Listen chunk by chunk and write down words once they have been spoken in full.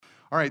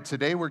All right,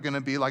 today we're going to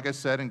be, like I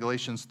said, in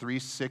Galatians 3,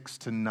 6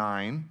 to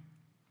 9.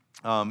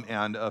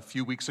 And a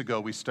few weeks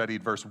ago, we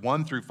studied verse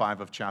 1 through 5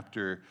 of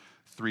chapter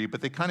 3, but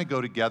they kind of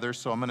go together,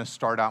 so I'm going to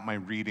start out my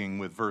reading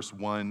with verse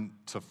 1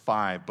 to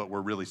 5, but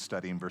we're really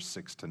studying verse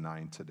 6 to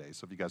 9 today.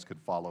 So if you guys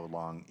could follow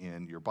along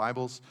in your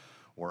Bibles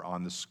or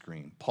on the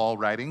screen. Paul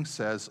writing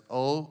says,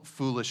 "O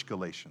foolish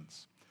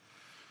Galatians,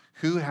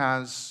 who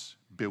has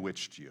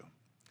bewitched you?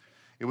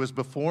 It was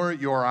before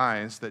your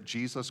eyes that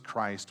Jesus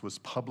Christ was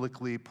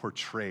publicly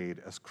portrayed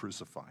as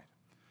crucified.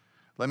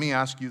 Let me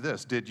ask you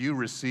this, did you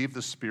receive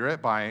the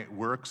Spirit by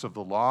works of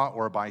the law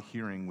or by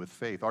hearing with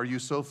faith? Are you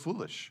so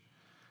foolish?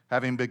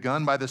 Having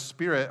begun by the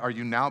Spirit, are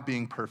you now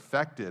being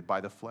perfected by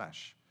the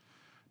flesh?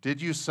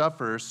 Did you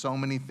suffer so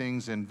many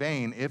things in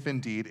vain, if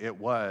indeed it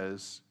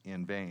was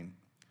in vain?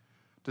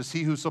 Does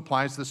he who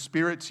supplies the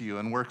Spirit to you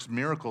and works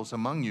miracles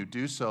among you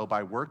do so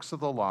by works of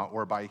the law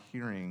or by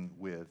hearing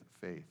with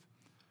faith?"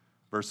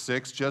 Verse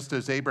 6, "Just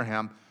as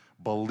Abraham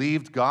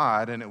believed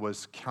God, and it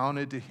was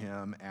counted to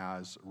him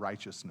as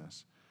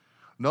righteousness.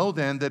 Know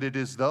then that it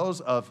is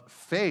those of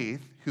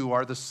faith who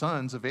are the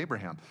sons of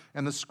Abraham.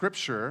 And the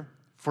scripture,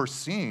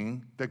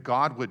 foreseeing that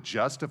God would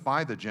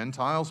justify the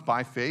Gentiles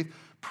by faith,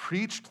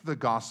 preached the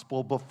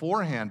gospel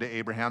beforehand to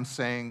Abraham,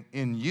 saying,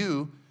 'In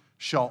you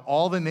shall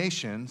all the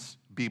nations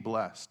be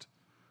blessed.'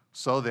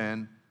 So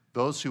then,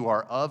 those who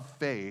are of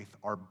faith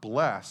are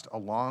blessed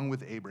along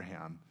with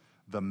Abraham,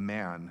 the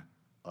man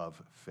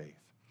of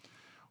faith."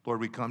 Lord,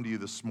 we come to you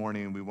this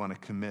morning and we want to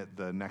commit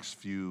the next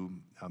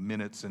few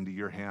minutes into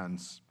your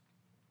hands,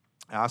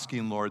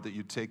 asking, Lord, that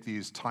you take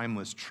these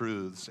timeless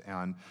truths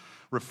and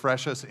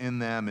refresh us in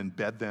them and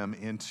bed them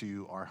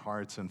into our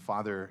hearts. And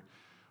Father,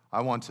 I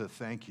want to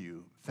thank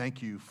you.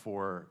 Thank you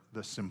for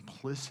the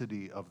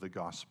simplicity of the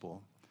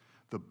gospel,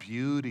 the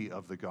beauty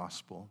of the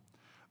gospel,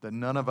 that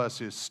none of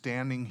us is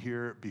standing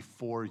here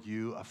before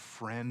you, a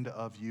friend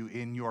of you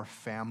in your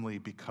family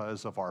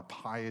because of our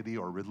piety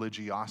or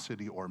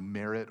religiosity or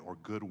merit or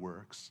good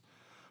works,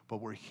 but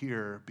we're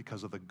here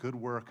because of the good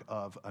work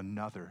of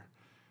another.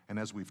 And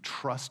as we've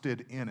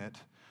trusted in it,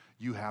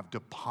 you have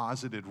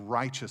deposited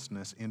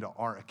righteousness into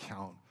our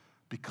account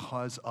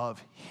because of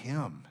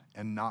him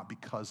and not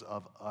because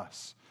of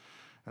us.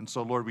 And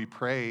so, Lord, we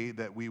pray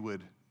that we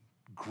would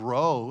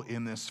grow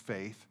in this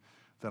faith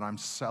that I'm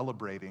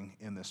celebrating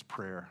in this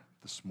prayer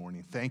this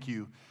morning. Thank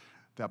you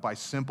that by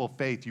simple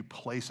faith you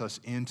place us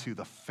into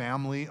the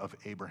family of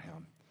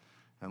Abraham.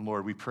 And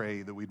Lord, we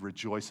pray that we'd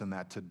rejoice in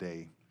that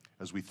today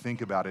as we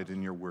think about it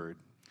in your word.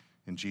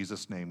 In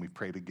Jesus' name we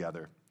pray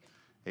together.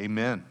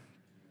 Amen.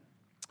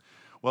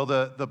 Well,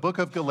 the book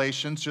of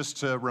Galatians, just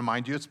to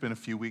remind you, it's been a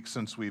few weeks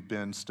since we've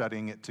been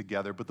studying it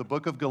together, but the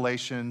book of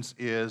Galatians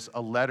is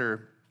a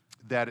letter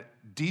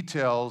that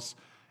details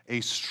a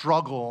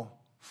struggle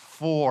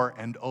for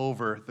and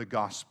over the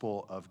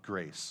gospel of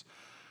grace.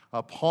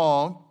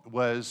 Paul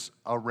was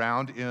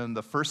around in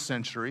the first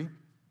century.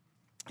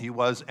 He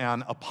was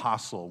an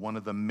apostle, one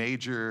of the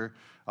major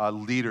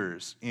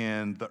leaders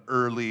in the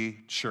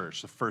early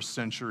church, the first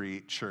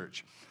century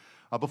church.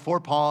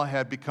 Before Paul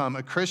had become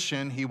a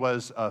Christian, he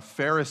was a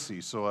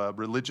Pharisee, so a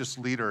religious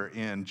leader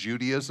in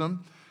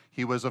Judaism.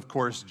 He was, of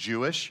course,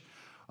 Jewish.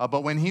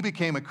 But when he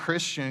became a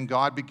Christian,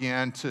 God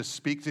began to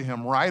speak to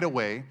him right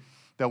away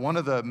that one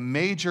of the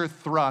major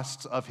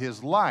thrusts of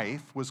his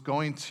life was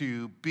going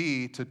to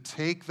be to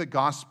take the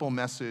gospel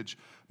message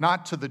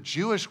not to the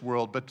Jewish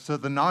world, but to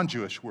the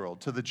non-Jewish world,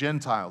 to the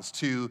Gentiles,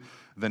 to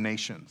the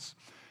nations.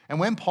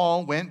 And when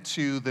Paul went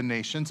to the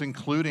nations,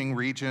 including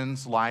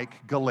regions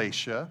like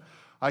Galatia,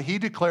 he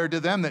declared to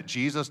them that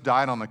Jesus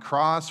died on the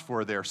cross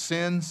for their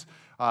sins,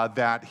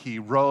 that he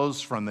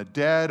rose from the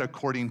dead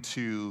according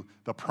to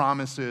the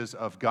promises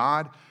of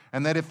God,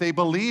 and that if they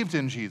believed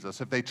in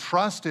Jesus, if they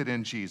trusted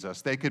in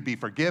Jesus, they could be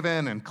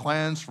forgiven and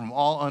cleansed from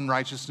all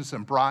unrighteousness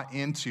and brought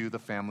into the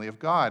family of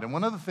God. And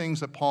one of the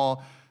things that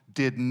Paul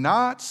did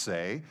not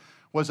say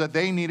was that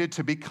they needed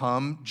to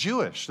become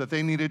Jewish, that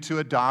they needed to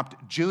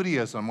adopt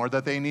Judaism, or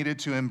that they needed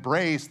to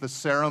embrace the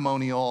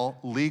ceremonial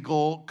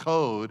legal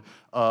code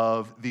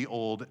of the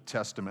Old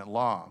Testament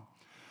law.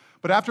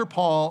 But after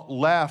Paul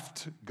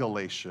left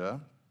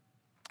Galatia,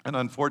 and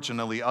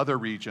unfortunately other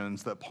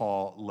regions that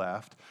Paul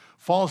left,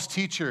 false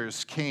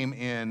teachers came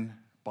in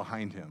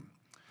behind him.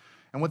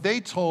 And what they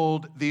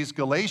told these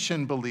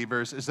Galatian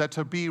believers is that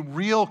to be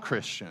real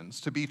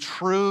Christians, to be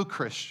true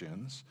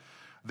Christians,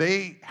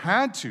 they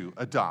had to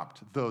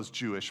adopt those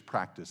Jewish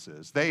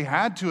practices. They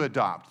had to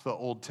adopt the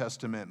Old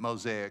Testament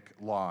Mosaic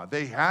law.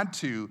 They had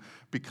to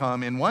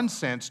become, in one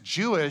sense,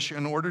 Jewish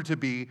in order to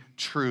be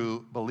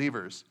true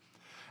believers.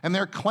 And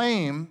their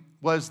claim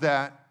was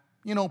that,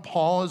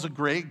 Paul is a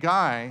great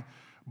guy,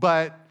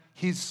 but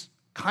he's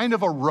kind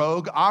of a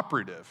rogue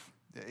operative.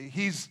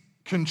 He's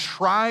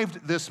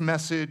contrived this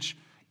message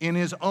in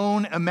his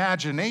own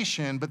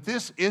imagination, but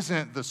this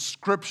isn't the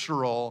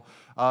scriptural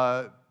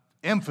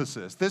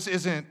emphasis. This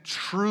isn't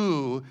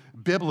true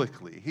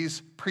biblically.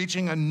 He's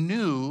preaching a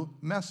new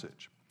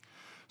message.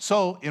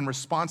 So in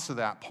response to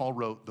that, Paul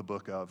wrote the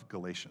book of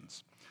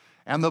Galatians.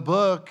 And the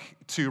book,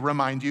 to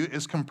remind you,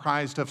 is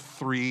comprised of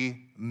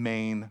three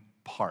main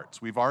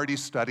parts. We've already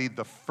studied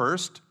the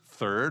first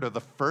third, or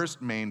the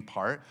first main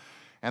part,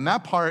 and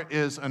that part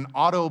is an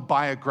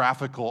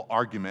autobiographical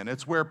argument.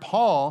 It's where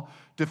Paul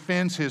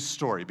defends his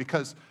story,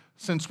 because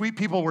since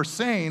people were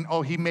saying,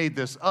 oh, he made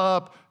this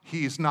up,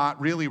 he's not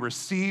really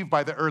received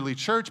by the early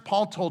church,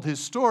 Paul told his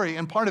story,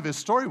 and part of his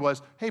story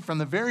was, hey, from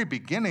the very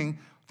beginning,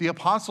 the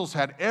apostles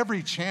had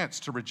every chance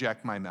to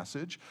reject my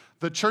message.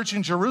 The church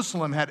in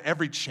Jerusalem had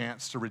every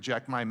chance to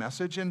reject my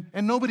message, and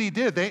nobody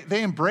did.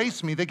 They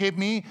embraced me. They gave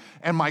me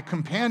and my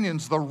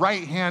companions the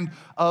right hand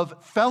of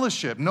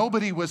fellowship.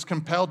 Nobody was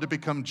compelled to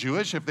become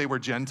Jewish if they were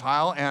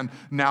Gentile and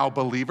now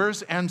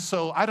believers. And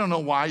so I don't know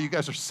why you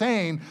guys are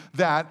saying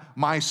that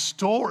my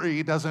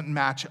story doesn't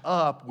match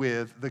up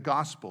with the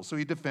gospel. So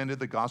he defended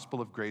the gospel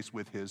of grace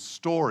with his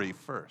story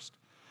first.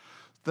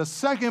 The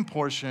second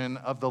portion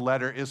of the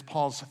letter is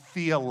Paul's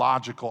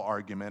theological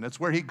argument.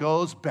 It's where he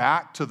goes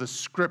back to the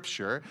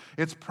scripture.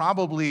 It's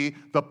probably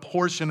the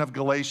portion of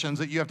Galatians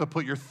that you have to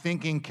put your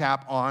thinking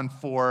cap on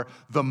for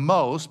the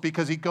most,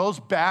 because he goes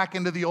back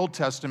into the Old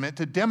Testament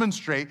to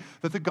demonstrate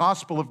that the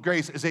gospel of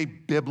grace is a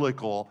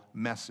biblical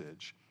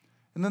message.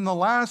 And then the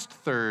last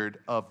third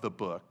of the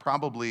book,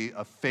 probably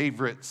a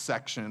favorite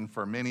section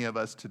for many of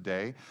us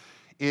today,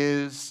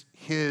 is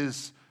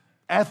his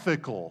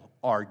ethical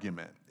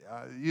argument.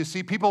 You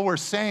see, people were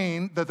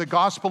saying that the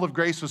gospel of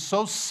grace was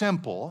so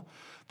simple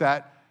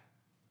that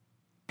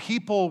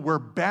people were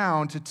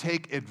bound to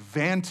take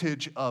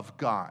advantage of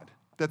God,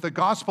 that the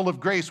gospel of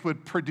grace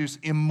would produce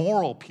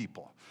immoral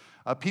people,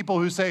 people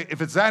who say, if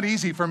it's that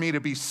easy for me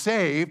to be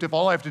saved, if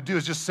all I have to do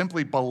is just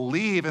simply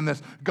believe in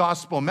this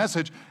gospel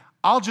message,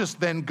 I'll just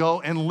then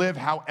go and live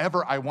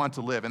however I want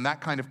to live. And that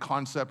kind of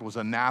concept was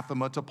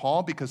anathema to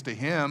Paul, because to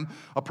him,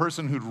 a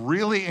person who'd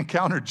really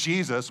encountered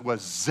Jesus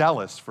was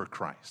zealous for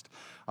Christ.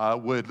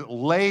 Would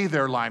lay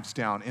their lives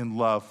down in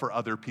love for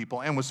other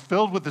people, and was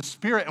filled with the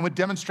Spirit and would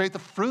demonstrate the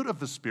fruit of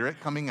the Spirit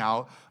coming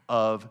out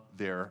of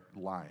their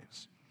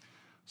lives.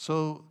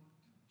 So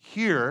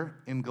here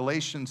in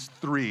Galatians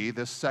 3,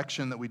 this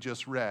section that we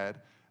just read,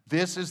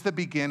 this is the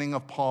beginning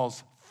of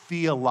Paul's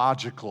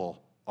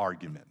theological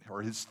argument,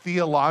 or his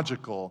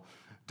theological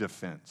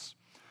defense.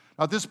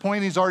 Now, at this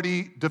point, he's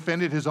already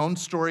defended his own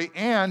story,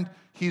 and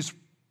he's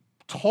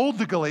told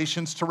the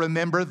Galatians to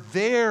remember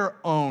their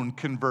own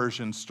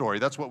conversion story.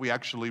 That's what we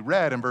actually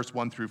read in verse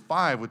 1 through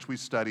 5, which we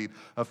studied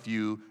a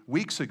few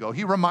weeks ago.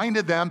 He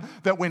reminded them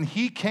that when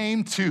he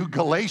came to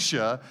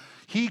Galatia,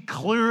 he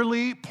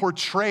clearly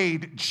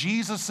portrayed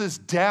Jesus'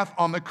 death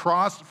on the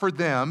cross for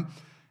them,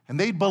 and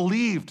they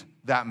believed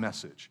that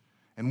message.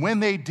 And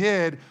when they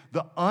did,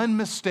 the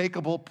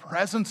unmistakable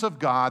presence of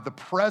God, the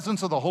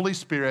presence of the Holy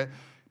Spirit,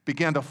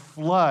 began to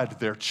flood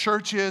their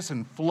churches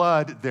and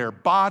flood their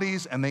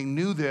bodies, and they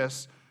knew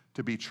this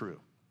to be true.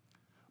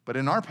 But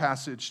in our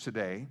passage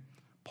today,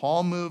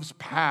 Paul moves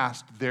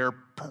past their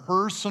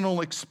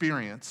personal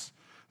experience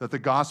that the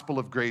gospel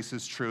of grace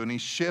is true, and he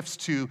shifts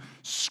to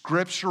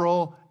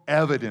scriptural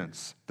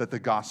evidence that the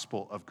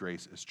gospel of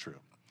grace is true.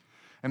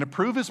 And to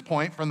prove his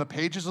point from the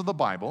pages of the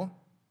Bible,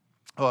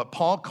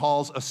 Paul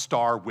calls a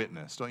star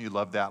witness. Don't you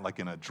love that? Like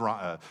in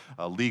a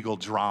legal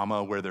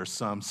drama where there's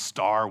some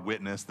star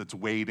witness that's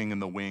waiting in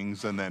the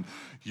wings, and then,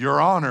 Your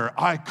Honor,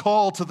 I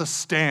call to the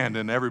stand,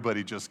 and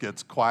everybody just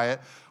gets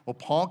quiet. Well,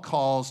 Paul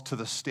calls to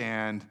the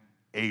stand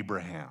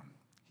Abraham.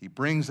 He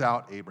brings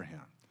out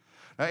Abraham.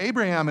 Now,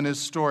 Abraham and his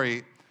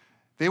story,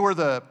 they were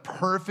the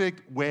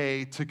perfect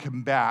way to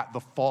combat the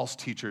false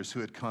teachers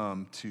who had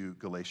come to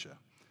Galatia.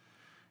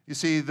 You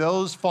see,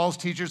 those false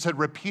teachers had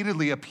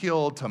repeatedly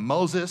appealed to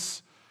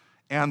Moses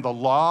and the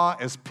law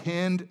as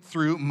penned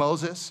through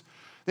Moses.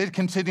 They'd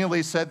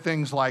continually said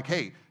things like,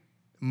 hey,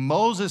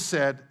 Moses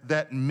said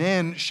that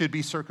men should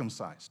be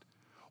circumcised.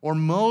 Or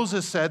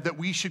Moses said that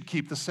we should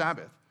keep the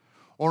Sabbath.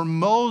 Or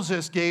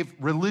Moses gave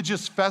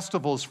religious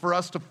festivals for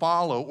us to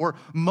follow. Or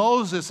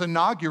Moses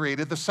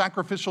inaugurated the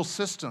sacrificial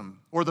system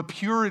or the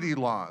purity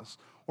laws.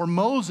 Or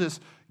Moses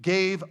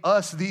gave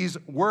us these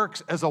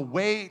works as a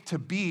way to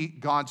be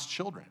God's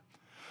children.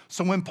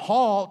 So when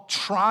Paul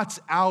trots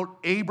out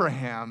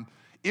Abraham,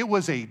 it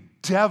was a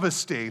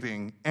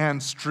devastating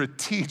and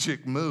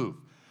strategic move,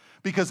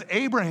 because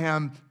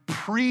Abraham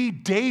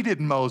predated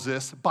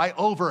Moses by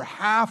over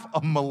half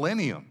a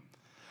millennium.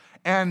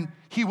 And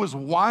he was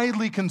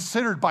widely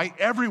considered by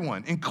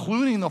everyone,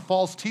 including the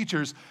false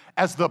teachers,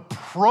 as the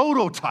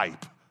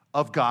prototype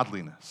of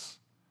godliness.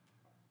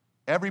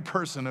 Every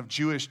person of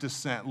Jewish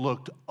descent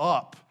looked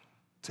up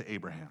to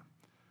Abraham.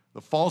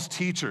 The false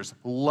teachers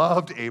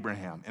loved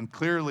Abraham, and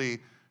clearly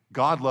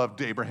God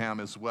loved Abraham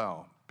as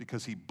well,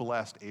 because he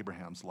blessed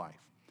Abraham's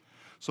life.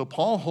 So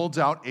Paul holds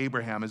out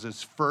Abraham as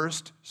his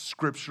first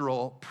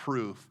scriptural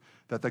proof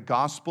that the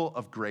gospel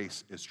of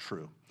grace is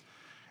true.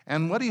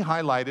 And what he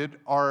highlighted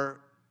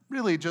are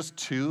really just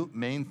two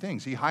main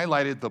things. He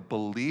highlighted the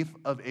belief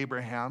of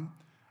Abraham,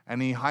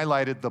 and he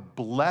highlighted the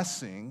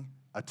blessing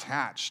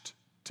attached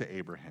to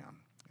Abraham.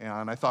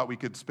 And I thought we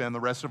could spend the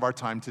rest of our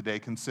time today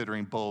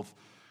considering both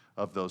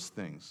of those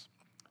things.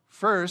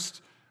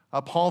 First,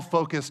 Paul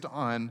focused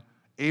on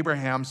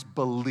Abraham's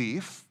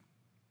belief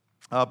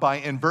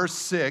in verse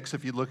 6,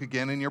 if you look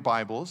again in your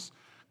Bibles,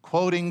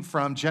 quoting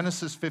from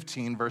Genesis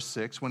 15, verse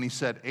 6, when he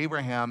said,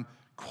 Abraham,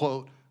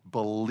 quote,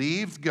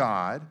 believed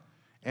God,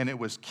 and it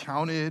was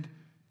counted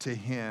to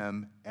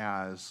him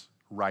as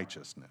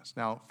righteousness.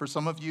 Now, for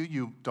some of you,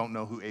 you don't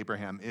know who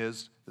Abraham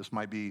is. This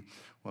might be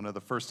one of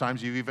the first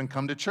times you've even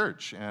come to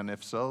church, and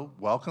if so,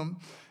 welcome.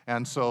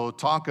 And so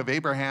talk of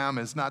Abraham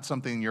is not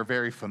something you're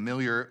very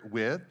familiar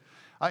with.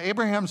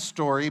 Abraham's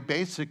story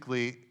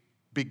basically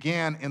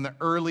began in the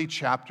early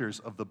chapters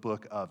of the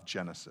book of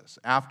Genesis.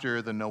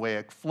 After the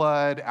Noahic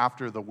flood,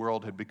 after the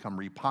world had become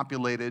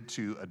repopulated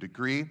to a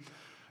degree,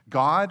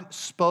 God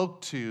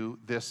spoke to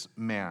this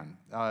man.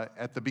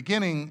 At the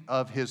beginning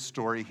of his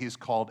story, he's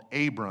called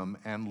Abram,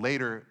 and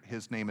later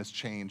his name is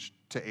changed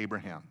to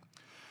Abraham.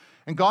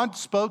 And God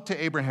spoke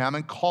to Abraham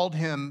and called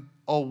him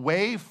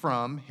away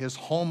from his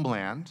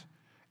homeland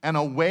and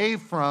away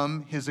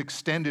from his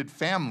extended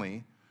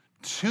family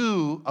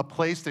to a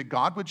place that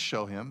God would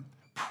show him,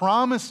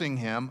 promising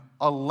him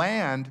a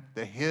land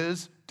that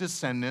his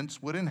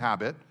descendants would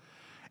inhabit,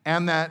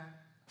 and that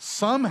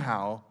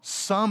somehow,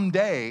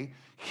 someday,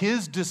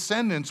 his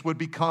descendants would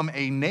become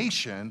a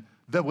nation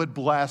that would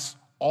bless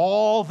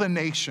all the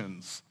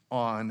nations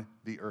on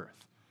the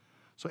earth.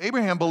 So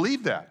Abraham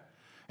believed that,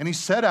 and he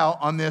set out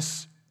on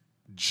this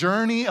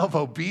journey of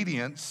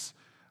obedience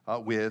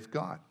with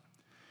God.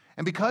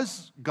 And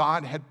because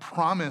God had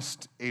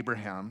promised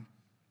Abraham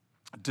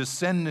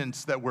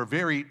descendants that were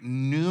very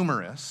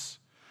numerous,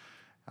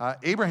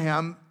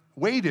 Abraham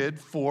waited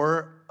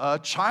for a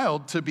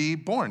child to be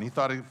born. He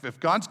thought, if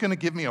God's going to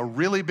give me a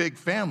really big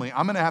family,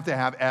 I'm going to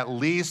have at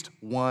least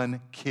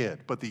one kid.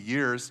 But the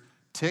years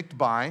ticked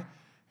by,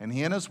 and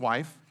he and his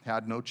wife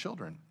had no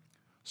children.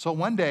 So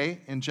one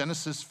day in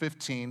Genesis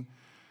 15,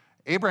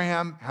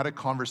 Abraham had a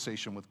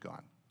conversation with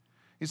God.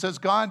 He says,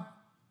 God,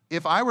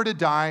 if I were to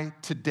die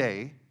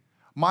today,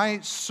 my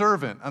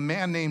servant, a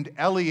man named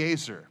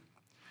Eliezer,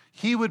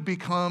 he would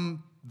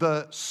become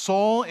the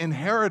sole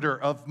inheritor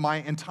of my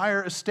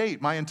entire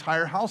estate, my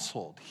entire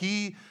household.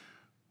 He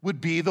would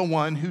be the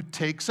one who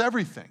takes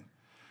everything.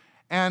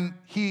 And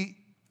he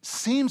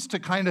seems to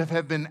kind of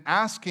have been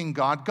asking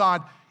God,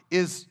 God,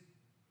 is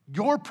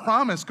your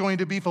promise going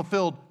to be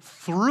fulfilled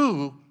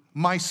through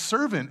my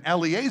servant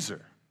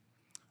Eliezer?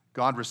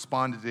 God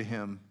responded to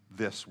him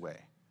this way.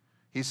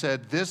 He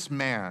said, this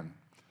man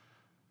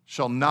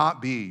shall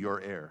not be your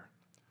heir.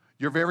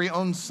 Your very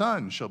own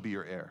son shall be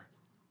your heir.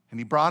 And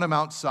he brought him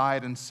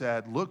outside and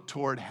said, look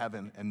toward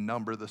heaven and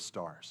number the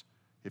stars,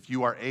 if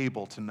you are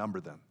able to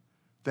number them.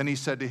 Then he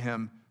said to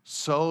him,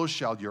 so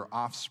shall your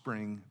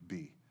offspring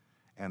be.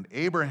 And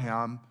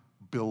Abraham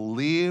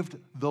believed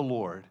the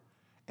Lord,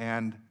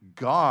 and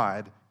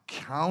God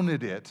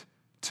counted it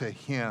to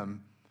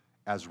him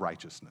as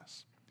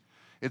righteousness.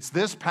 It's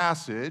this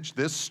passage,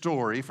 this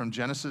story from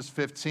Genesis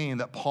 15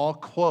 that Paul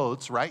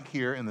quotes right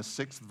here in the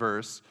 6th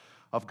verse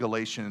of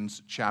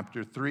Galatians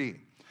chapter 3.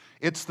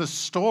 It's the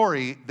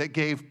story that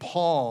gave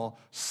Paul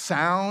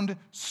sound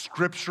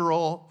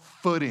scriptural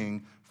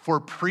footing for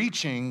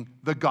preaching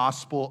the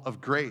gospel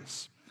of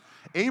grace.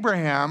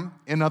 Abraham,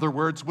 in other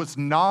words, was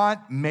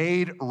not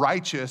made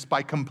righteous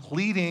by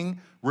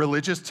completing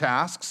religious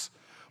tasks,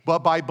 but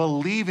by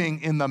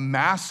believing in the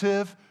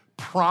massive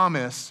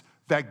promise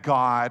that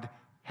God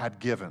had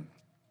given.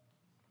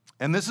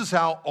 And this is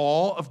how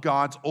all of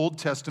God's Old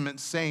Testament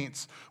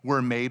saints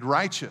were made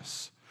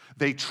righteous.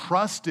 They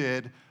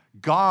trusted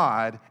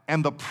God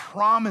and the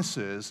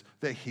promises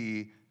that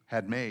he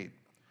had made.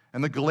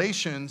 And the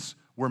Galatians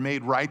were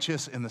made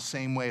righteous in the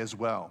same way as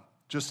well,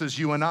 just as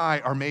you and I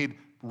are made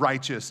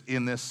righteous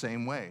in this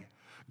same way.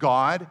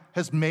 God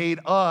has made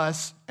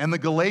us and the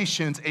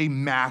Galatians a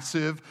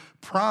massive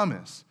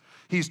promise.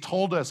 He's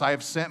told us, I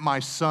have sent my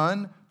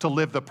son to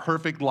live the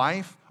perfect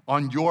life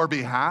on your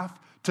behalf,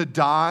 to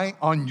die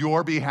on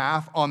your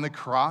behalf on the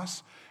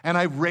cross. And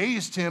I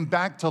raised him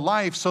back to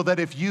life so that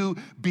if you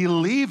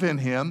believe in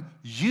him,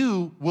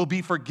 you will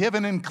be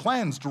forgiven and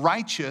cleansed,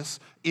 righteous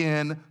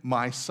in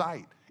my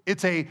sight.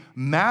 It's a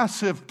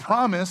massive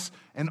promise,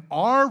 and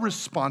our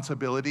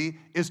responsibility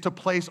is to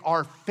place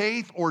our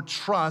faith or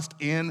trust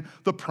in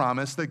the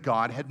promise that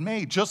God had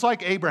made. Just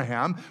like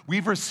Abraham,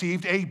 we've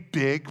received a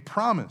big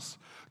promise.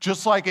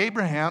 Just like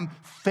Abraham,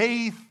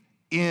 faith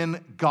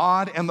in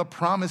God and the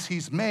promise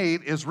he's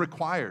made is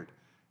required.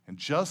 And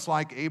just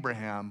like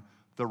Abraham,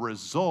 the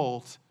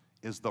result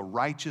is the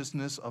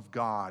righteousness of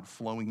God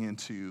flowing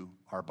into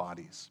our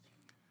bodies.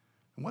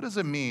 And what does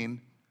it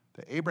mean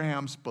that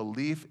Abraham's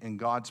belief in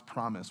God's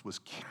promise was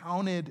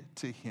counted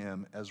to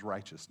him as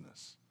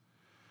righteousness?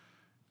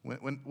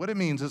 What it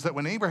means is that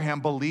when Abraham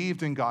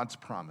believed in God's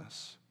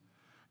promise,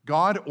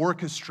 God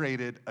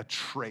orchestrated a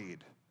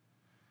trade.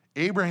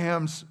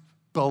 Abraham's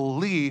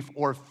belief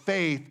or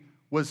faith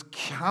was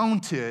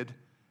counted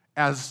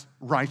as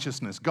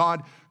righteousness.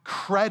 God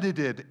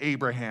credited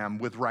Abraham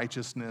with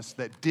righteousness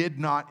that did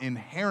not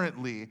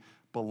inherently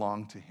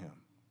belong to him.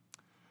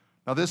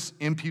 Now, this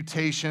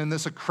imputation,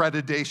 this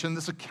accreditation,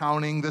 this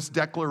accounting, this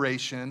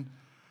declaration,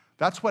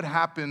 that's what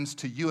happens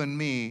to you and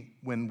me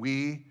when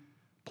we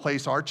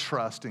place our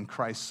trust in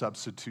Christ's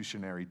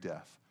substitutionary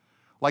death.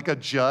 Like a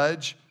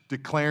judge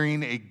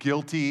declaring a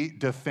guilty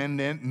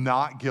defendant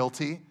not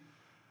guilty,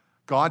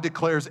 God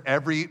declares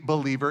every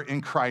believer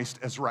in Christ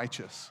as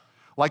righteous.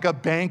 Like a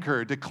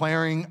banker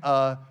declaring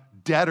a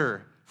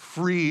debtor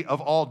free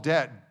of all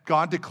debt,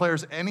 God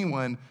declares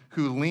anyone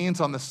who leans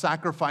on the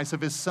sacrifice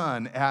of his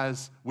son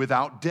as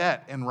without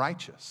debt and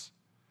righteous.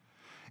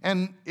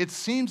 And it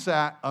seems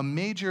that a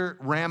major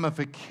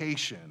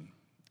ramification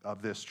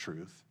of this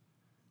truth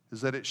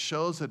is that it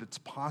shows that it's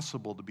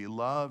possible to be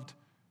loved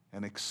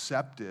and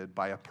accepted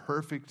by a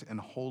perfect and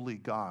holy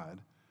God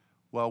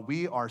while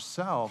we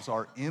ourselves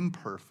are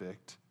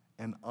imperfect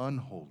and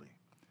unholy.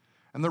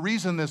 And the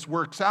reason this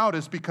works out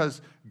is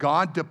because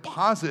God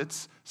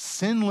deposits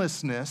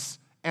sinlessness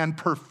and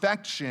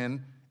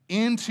perfection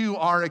into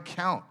our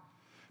account,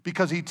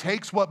 because he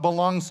takes what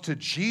belongs to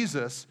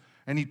Jesus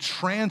and he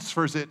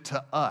transfers it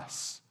to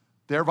us,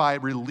 thereby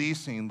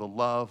releasing the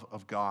love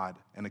of God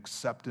and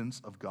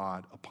acceptance of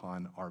God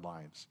upon our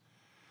lives.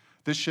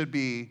 This should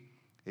be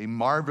a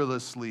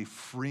marvelously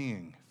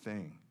freeing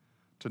thing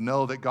to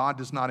know that God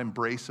does not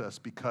embrace us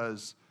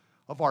because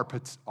of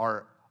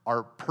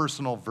our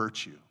personal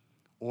virtue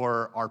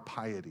or our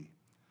piety.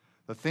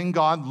 The thing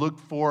God looked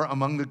for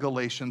among the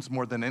Galatians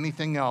more than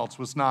anything else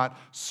was not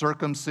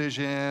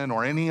circumcision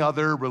or any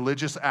other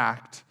religious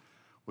act.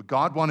 What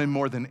God wanted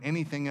more than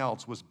anything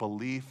else was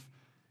belief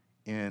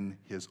in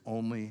his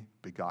only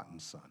begotten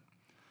Son.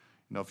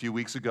 You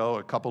know,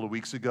 a couple of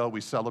weeks ago,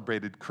 we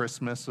celebrated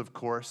Christmas, of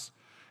course.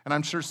 And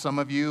I'm sure some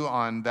of you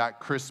on that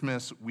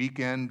Christmas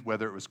weekend,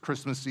 whether it was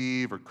Christmas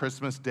Eve or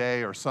Christmas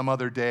Day or some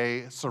other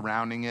day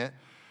surrounding it,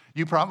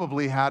 you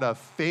probably had a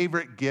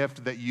favorite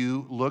gift that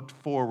you looked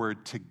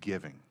forward to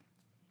giving.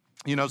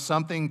 You know,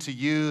 something to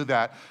you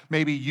that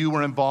maybe you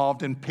were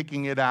involved in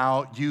picking it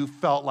out. You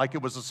felt like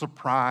it was a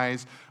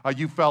surprise.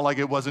 You felt like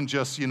it wasn't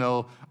just,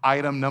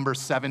 item number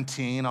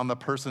 17 on the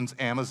person's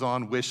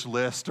Amazon wish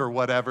list or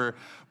whatever.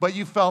 But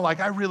you felt like,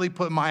 I really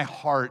put my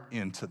heart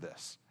into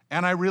this.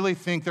 And I really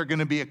think they're going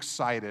to be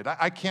excited.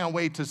 I can't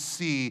wait to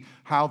see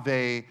how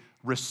they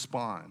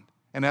respond.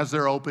 And as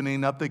they're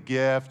opening up the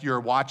gift,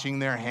 you're watching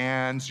their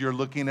hands, you're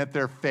looking at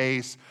their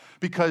face,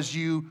 because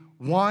you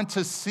want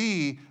to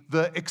see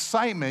the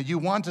excitement, you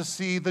want to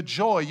see the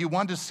joy, you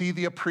want to see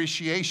the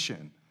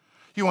appreciation.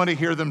 You want to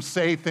hear them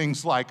say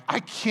things like,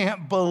 I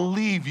can't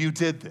believe you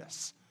did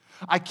this.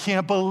 I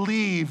can't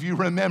believe you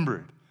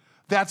remembered.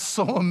 That's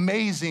so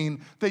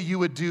amazing that you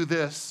would do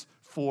this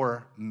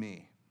for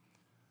me.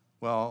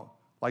 Well,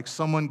 like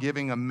someone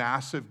giving a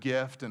massive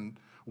gift and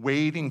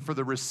waiting for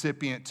the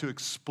recipient to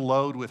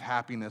explode with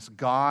happiness,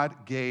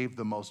 God gave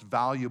the most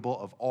valuable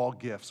of all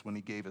gifts when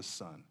he gave his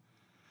Son.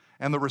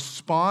 And the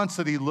response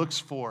that he looks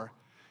for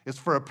is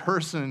for a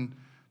person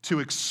to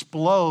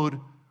explode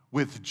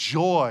with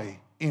joy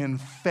in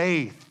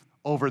faith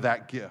over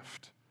that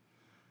gift.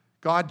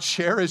 God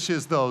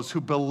cherishes those who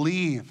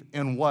believe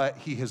in what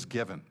he has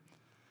given.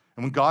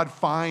 And when God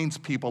finds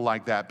people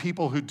like that,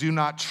 people who do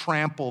not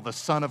trample the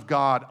Son of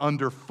God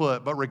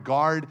underfoot, but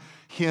regard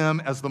him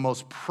as the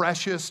most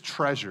precious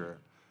treasure,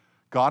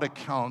 God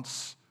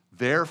accounts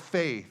their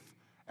faith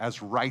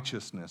as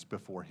righteousness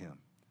before him.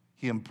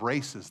 He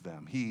embraces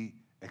them. He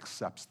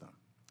accepts them.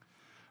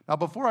 Now,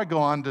 before I go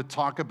on to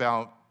talk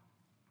about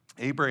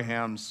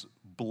Abraham's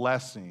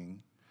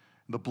blessing,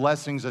 the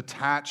blessings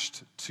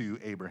attached to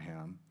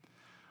Abraham,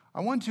 I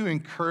want to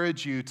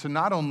encourage you to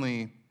not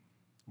only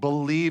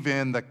believe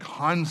in the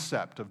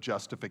concept of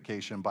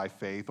justification by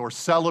faith or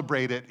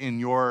celebrate it in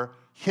your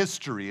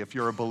history if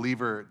you're a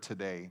believer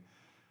today.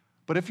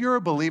 But if you're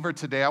a believer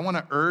today, I want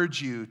to urge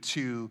you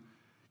to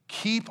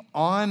keep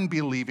on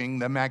believing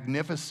the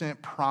magnificent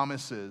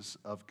promises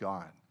of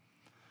God.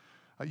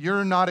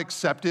 You're not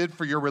accepted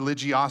for your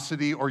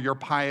religiosity or your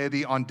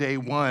piety on day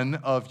one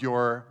of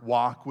your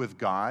walk with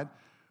God,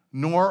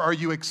 nor are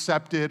you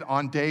accepted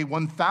on day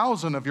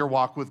 1,000 of your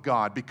walk with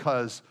God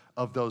because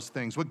of those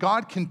things. What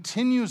God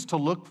continues to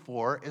look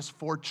for is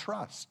for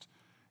trust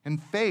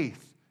and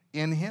faith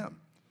in him.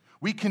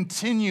 We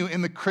continue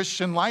in the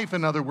Christian life,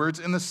 in other words,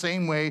 in the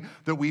same way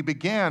that we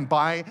began,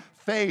 by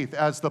faith.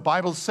 As the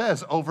Bible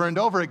says over and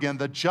over again,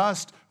 the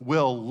just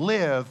will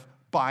live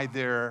by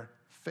their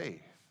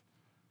faith.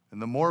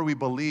 And the more we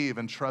believe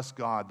and trust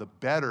God, the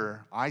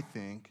better, I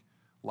think,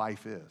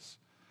 life is.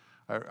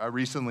 I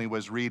recently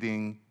was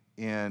reading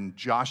in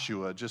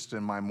Joshua, just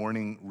in my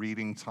morning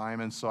reading time,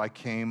 and so I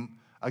came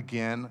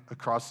again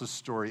across the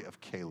story of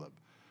Caleb.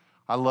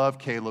 I love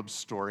Caleb's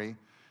story.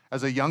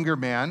 As a younger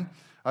man,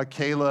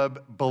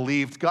 Caleb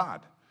believed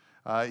God.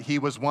 He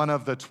was one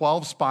of the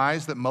 12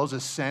 spies that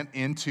Moses sent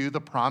into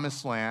the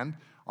promised land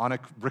on a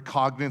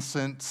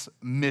reconnaissance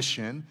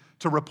mission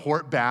to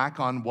report back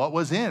on what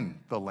was in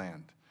the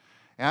land.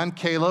 And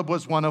Caleb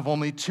was one of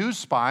only 2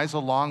 spies,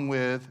 along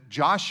with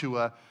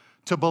Joshua,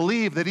 to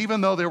believe that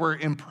even though there were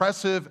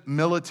impressive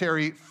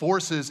military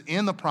forces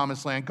in the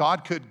promised land,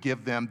 God could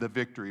give them the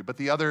victory. But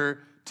the other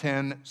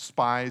 10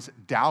 spies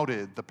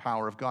doubted the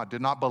power of God,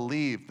 did not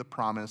believe the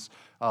promise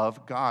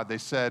of God. They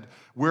said,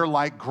 we're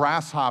like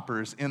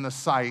grasshoppers in the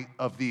sight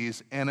of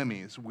these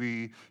enemies.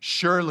 We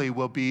surely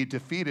will be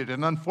defeated.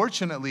 And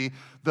unfortunately,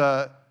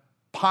 the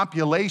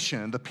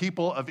population, the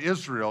people of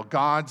Israel,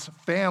 God's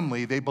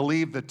family, they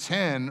believed the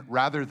 10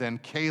 rather than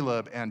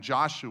Caleb and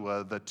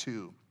Joshua, the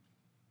 2.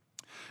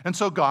 And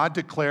so God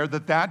declared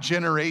that that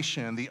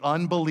generation, the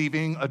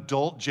unbelieving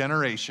adult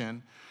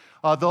generation,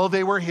 though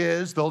they were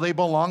his, though they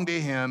belonged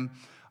to him,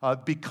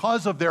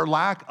 because of their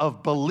lack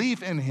of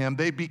belief in him,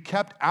 they'd be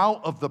kept out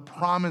of the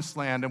promised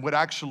land and would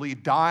actually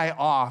die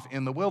off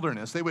in the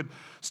wilderness. They would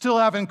still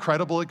have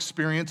incredible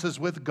experiences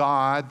with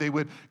God. They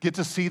would get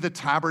to see the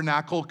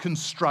tabernacle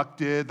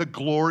constructed, the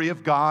glory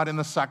of God in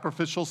the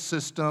sacrificial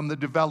system, the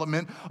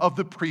development of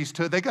the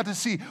priesthood. They got to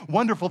see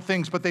wonderful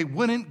things, but they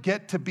wouldn't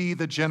get to be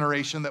the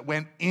generation that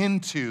went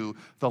into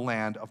the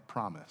land of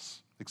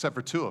promise, except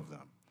for 2 of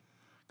them.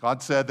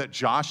 God said that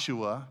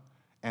Joshua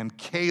and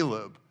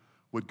Caleb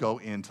would go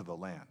into the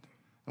land.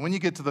 And when you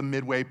get to the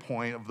midway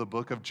point of the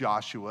book of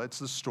Joshua, it's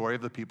the story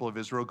of the people of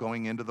Israel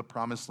going into the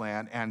promised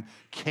land, and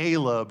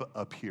Caleb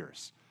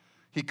appears.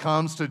 He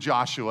comes to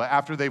Joshua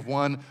after they've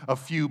won a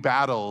few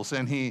battles,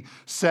 and he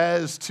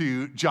says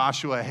to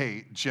Joshua,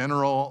 hey,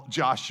 General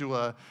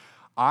Joshua,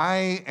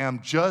 I am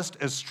just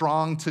as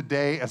strong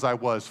today as I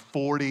was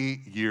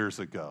 40 years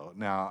ago.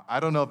 Now, I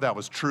don't know if that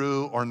was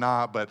true or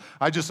not, but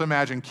I just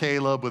imagine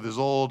Caleb with his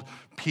old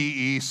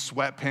PE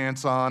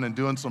sweatpants on and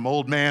doing some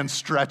old man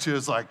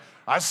stretches like,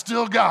 I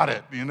still got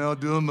it,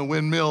 doing the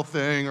windmill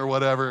thing or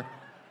whatever.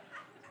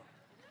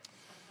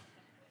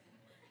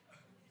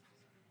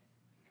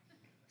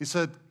 He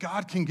said,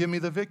 God can give me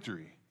the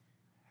victory.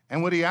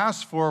 And what he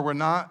asked for were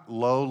not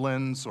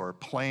lowlands or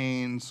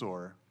plains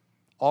or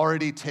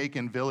already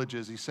taken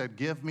villages. He said,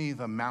 give me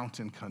the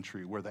mountain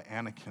country where the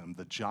Anakim,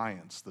 the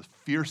giants, the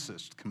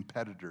fiercest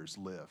competitors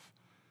live.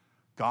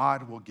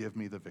 God will give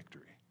me the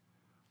victory.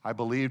 I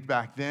believed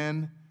back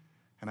then,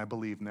 and I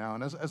believe now.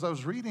 And as I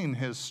was reading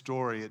his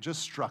story, it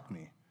just struck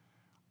me.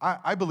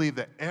 I believe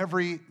that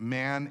every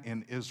man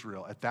in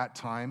Israel at that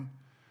time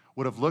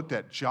would have looked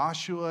at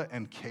Joshua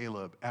and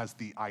Caleb as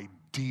the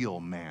ideal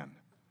man.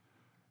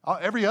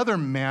 Every other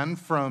man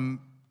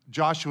from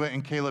Joshua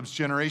and Caleb's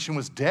generation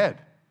was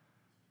dead.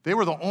 They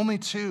were the only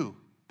 2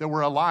 that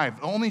were alive,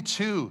 the only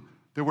 2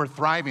 that were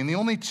thriving, the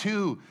only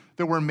 2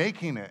 that were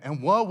making it.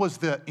 And what was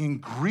the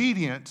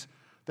ingredient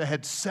that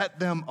had set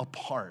them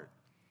apart?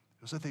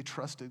 It was that they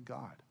trusted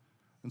God.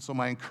 And so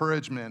my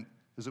encouragement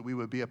is that we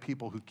would be a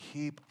people who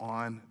keep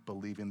on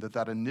believing, that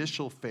that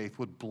initial faith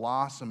would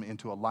blossom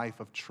into a life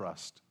of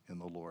trust in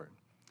the Lord.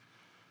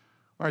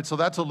 All right, so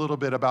that's a little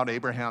bit about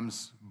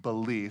Abraham's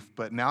belief,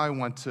 but now I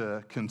want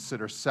to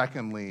consider,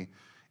 secondly,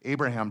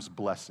 Abraham's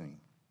blessing.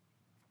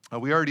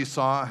 We already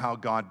saw how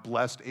God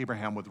blessed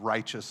Abraham with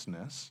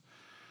righteousness,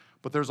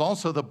 but there's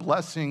also the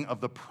blessing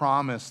of the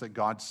promise that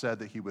God said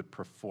that he would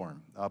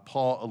perform.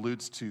 Paul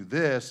alludes to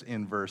this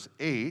in verse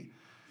 8.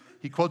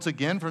 He quotes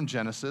again from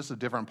Genesis, a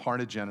different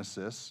part of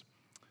Genesis,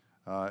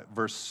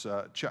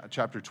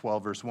 chapter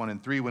 12, verse 1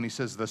 and 3, when he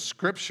says, the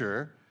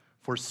scripture,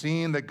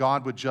 foreseeing that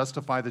God would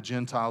justify the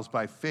Gentiles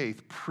by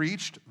faith,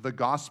 preached the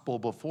gospel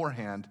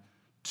beforehand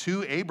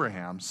to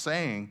Abraham,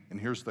 saying, and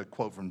here's the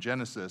quote from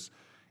Genesis,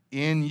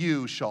 in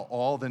you shall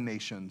all the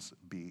nations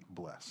be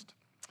blessed.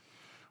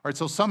 All right,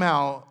 so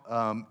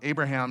somehow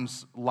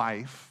Abraham's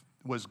life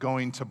was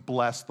going to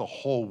bless the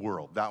whole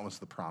world. That was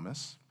the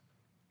promise.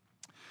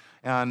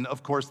 And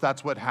of course,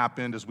 that's what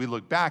happened as we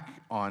look back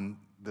on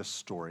this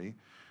story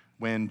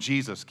when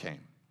Jesus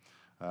came.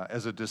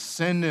 As a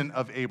descendant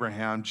of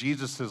Abraham,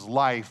 Jesus'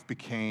 life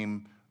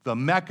became the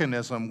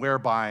mechanism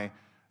whereby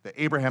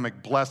the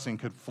Abrahamic blessing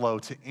could flow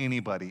to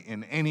anybody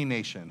in any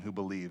nation who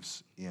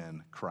believes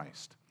in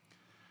Christ.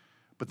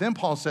 But then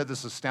Paul said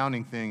this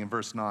astounding thing in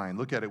verse 9.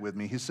 Look at it with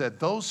me. He said,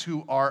 those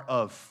who are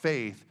of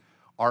faith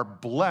are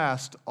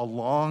blessed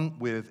along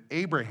with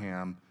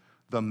Abraham,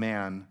 the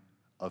man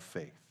of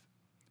faith.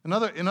 In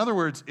other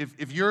words,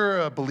 if you're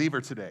a believer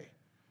today,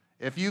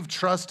 if you've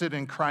trusted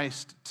in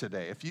Christ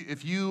today,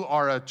 if you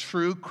are a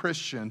true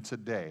Christian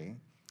today,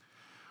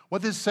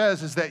 what this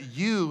says is that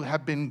you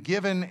have been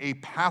given a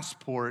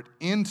passport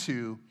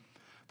into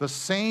the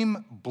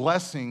same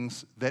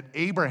blessings that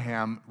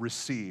Abraham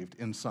received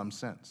in some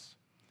sense.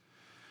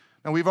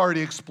 Now, we've already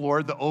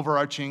explored the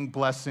overarching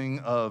blessing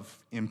of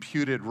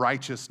imputed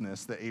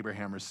righteousness that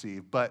Abraham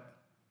received, but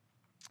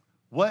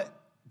what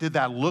did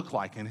that look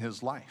like in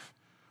his life?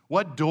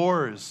 What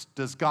doors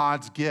does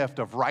God's gift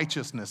of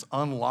righteousness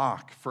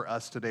unlock for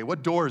us today?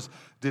 What doors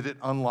did it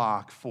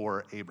unlock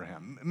for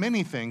Abraham?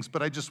 Many things,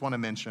 but I just want to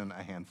mention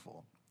a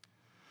handful.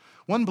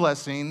 One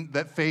blessing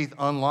that faith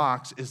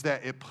unlocks is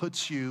that it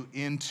puts you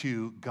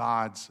into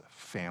God's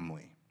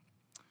family.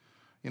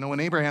 You know,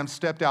 when Abraham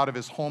stepped out of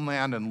his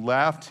homeland and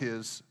left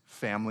his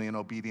family in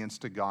obedience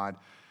to God,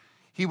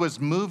 He was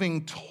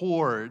moving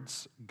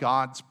towards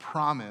God's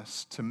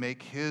promise to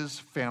make his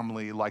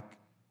family like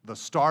the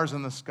stars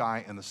in the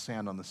sky and the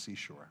sand on the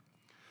seashore.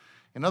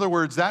 In other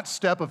words, that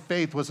step of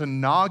faith was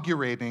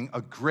inaugurating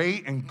a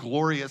great and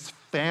glorious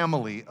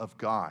family of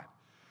God.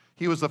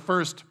 He was the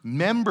first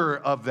member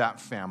of that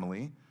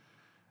family,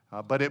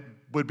 but it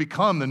would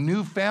become the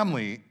new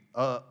family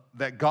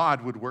that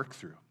God would work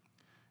through.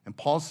 And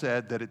Paul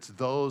said that it's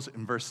those,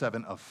 in verse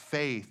 7, of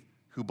faith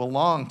who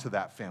belong to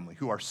that family,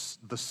 who are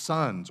the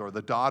sons or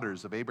the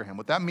daughters of Abraham.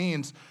 What that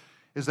means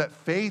is that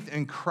faith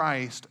in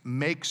Christ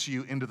makes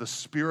you into the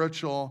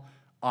spiritual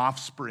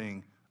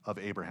offspring of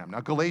Abraham.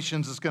 Now,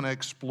 Galatians is going to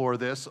explore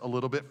this a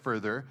little bit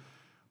further,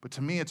 but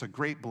to me, it's a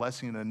great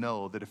blessing to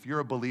know that if you're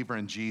a believer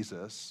in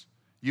Jesus,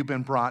 you've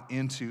been brought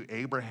into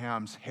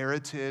Abraham's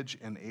heritage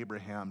and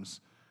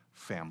Abraham's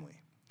family.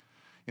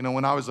 You know,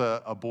 when I was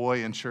a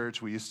boy in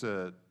church, we used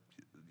to,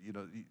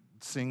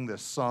 sing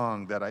this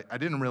song that I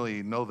didn't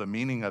really know the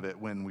meaning of it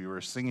when we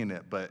were singing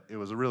it, but it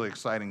was a really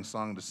exciting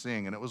song to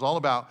sing. And it was all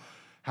about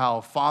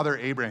how Father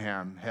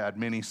Abraham had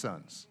many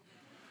sons.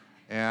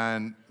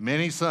 And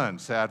many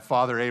sons had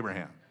Father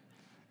Abraham.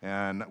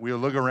 And we would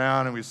look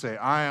around and we'd say,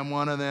 I am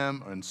one of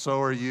them, and so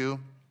are you.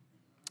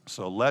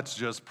 So let's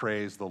just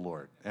praise the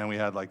Lord. And we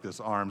had like this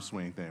arm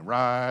swing thing,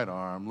 right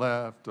arm,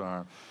 left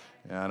arm.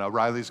 And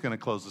Riley's going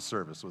to close the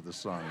service with this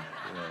song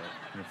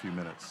in a few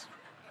minutes.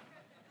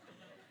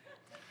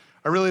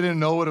 I really didn't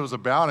know what it was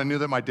about. I knew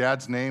that my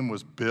dad's name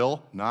was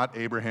Bill, not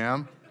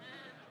Abraham.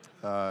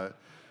 But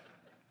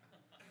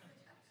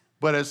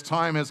as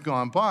time has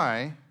gone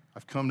by,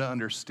 I've come to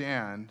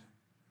understand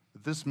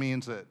that this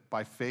means that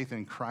by faith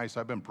in Christ,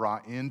 I've been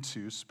brought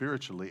into,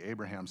 spiritually,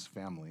 Abraham's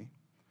family.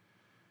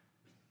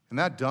 And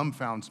that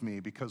dumbfounds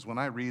me because when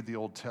I read the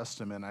Old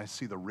Testament, I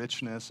see the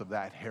richness of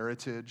that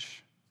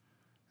heritage.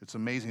 It's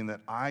amazing that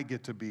I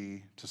get to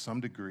be, to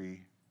some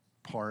degree,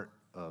 part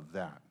of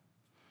that.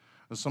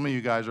 Some of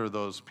you guys are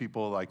those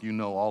people, like, you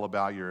know all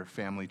about your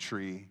family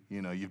tree.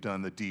 You know, you've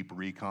done the deep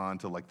recon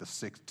to like the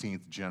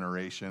 16th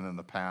generation in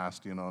the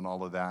past, and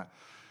all of that.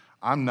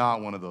 I'm not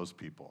one of those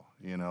people,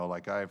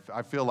 like I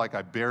feel like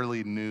I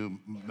barely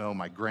know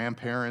my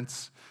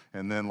grandparents,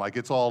 and then like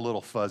it's all a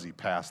little fuzzy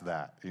past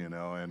that,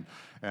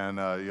 and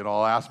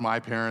I'll ask my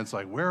parents,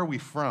 like, where are we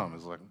from?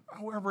 It's like,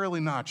 we're really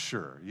not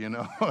sure, You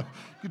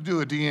could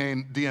do a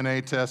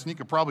DNA test, and you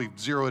could probably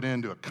zero it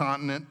into a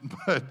continent,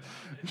 but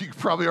you could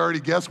probably already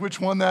guess which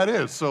one that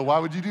is, so why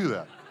would you do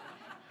that?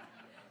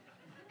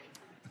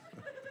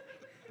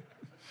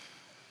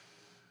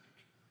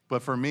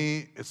 But for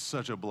me, it's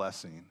such a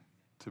blessing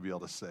to be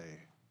able to say,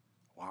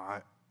 wow,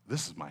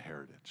 this is my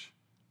heritage.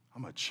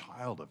 I'm a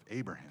child of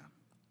Abraham.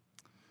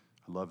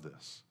 I love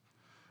this.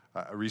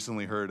 I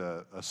recently heard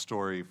a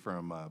story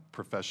from a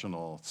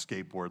professional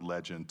skateboard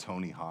legend,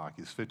 Tony Hawk.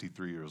 He's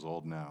 53 years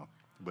old now,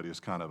 but he was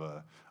kind of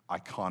an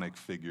iconic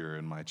figure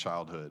in my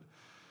childhood.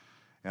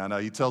 And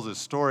he tells his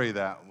story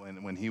that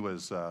when he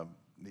was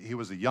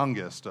the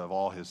youngest of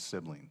all his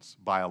siblings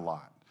by a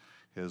lot.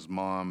 His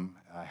mom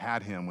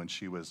had him when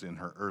she was in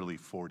her early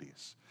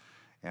 40s.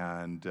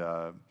 And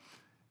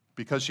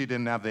because she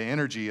didn't have the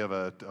energy of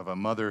a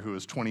mother who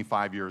was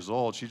 25 years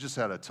old, she just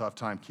had a tough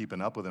time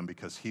keeping up with him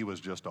because he was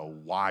just a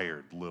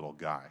wired little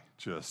guy.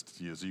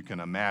 Just as you can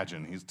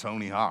imagine, he's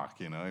Tony Hawk,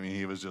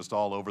 he was just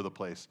all over the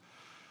place.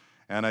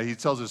 And he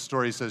tells his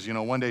story. He says,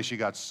 one day she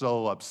got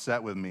so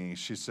upset with me.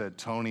 She said,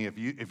 Tony, if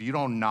you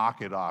don't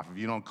knock it off, if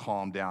you don't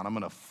calm down, I'm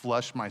going to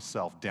flush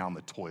myself down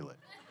the toilet.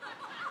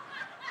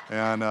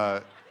 And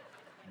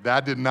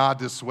that did not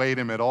dissuade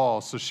him at all.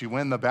 So she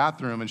went in the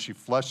bathroom and she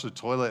flushed the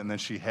toilet, and then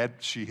she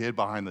hid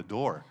behind the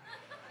door.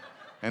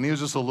 And he was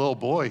just a little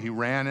boy. He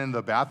ran into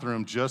the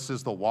bathroom just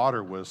as the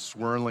water was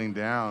swirling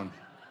down.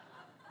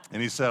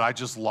 And he said, I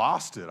just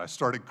lost it. I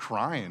started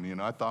crying.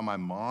 I thought my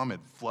mom had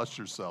flushed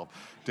herself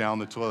down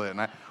the toilet.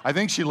 And I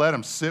think she let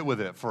him sit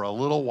with it for a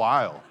little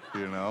while,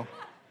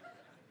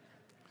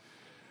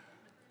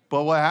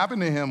 But what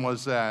happened to him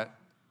was that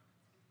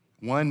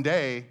one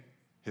day,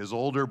 his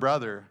older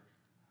brother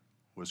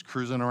was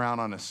cruising around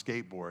on a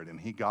skateboard, and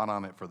he got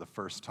on it for the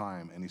first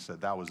time, and he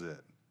said, that was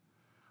it.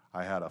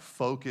 I had a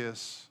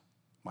focus.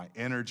 My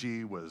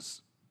energy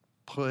was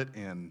put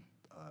in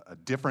a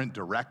different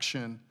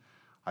direction.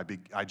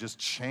 I just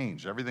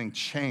changed. Everything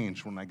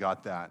changed when I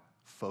got that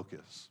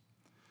focus.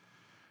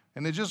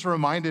 And it just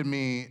reminded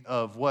me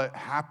of what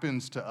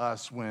happens to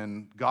us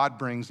when God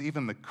brings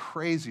even the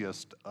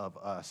craziest of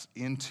us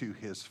into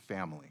his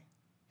family.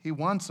 He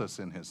wants us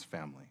in his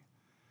family.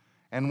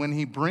 And when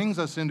he brings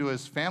us into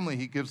his family,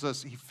 he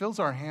fills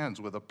our hands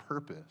with a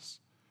purpose.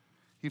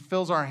 He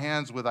fills our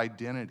hands with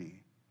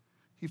identity.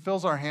 He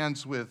fills our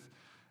hands with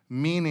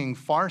meaning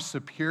far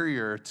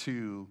superior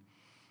to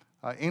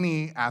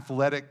any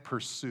athletic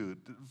pursuit,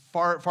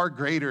 far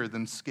greater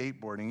than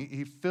skateboarding.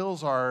 He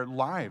fills our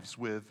lives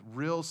with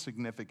real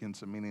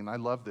significance and meaning. I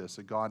love this,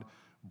 that God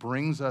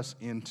brings us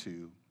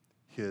into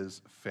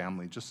his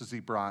family, just as he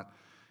brought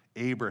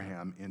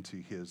Abraham into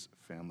his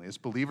family. As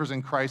believers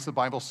in Christ, the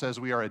Bible says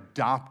we are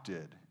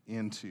adopted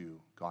into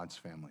God's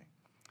family.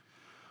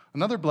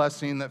 Another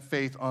blessing that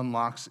faith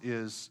unlocks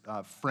is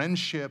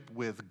friendship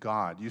with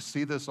God. You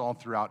see this all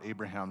throughout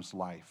Abraham's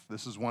life.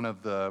 This is one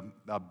of the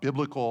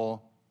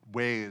biblical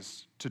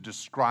ways to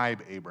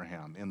describe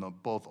Abraham. In the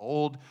both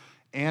Old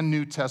and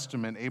New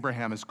Testament,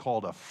 Abraham is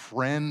called a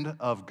friend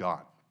of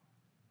God.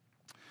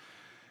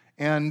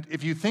 And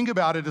if you think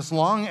about it, as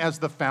long as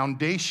the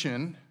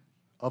foundation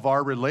of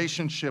our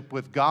relationship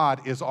with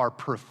God is our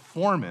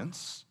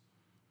performance,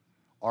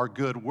 our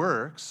good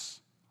works,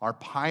 our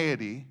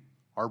piety,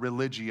 our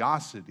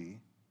religiosity,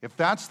 if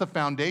that's the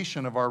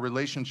foundation of our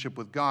relationship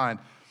with God,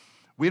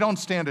 we don't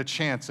stand a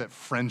chance at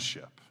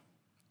friendship.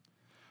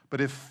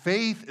 But if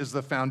faith is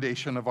the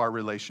foundation of our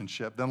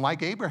relationship, then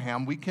like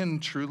Abraham, we can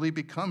truly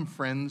become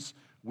friends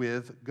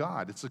with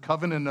God. It's a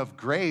covenant of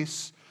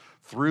grace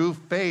through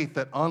faith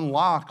that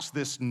unlocks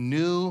this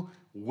new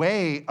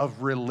way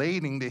of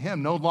relating to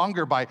Him, no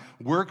longer by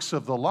works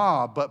of the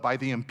law, but by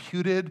the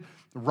imputed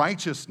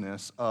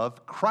righteousness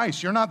of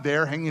Christ. You're not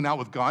there hanging out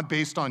with God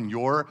based on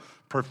your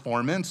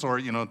performance or,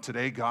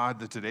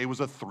 today was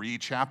a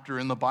 3-chapter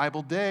in the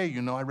Bible day.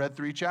 I read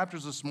 3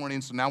 chapters this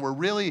morning, so now we're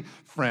really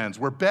friends.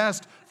 We're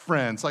best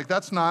friends.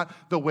 That's not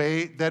the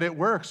way that it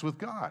works with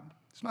God.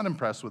 He's not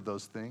impressed with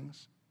those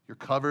things. You're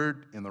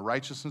covered in the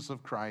righteousness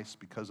of Christ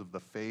because of the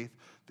faith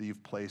that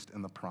you've placed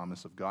in the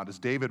promise of God. As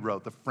David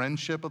wrote, the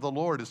friendship of the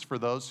Lord is for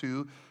those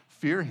who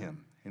fear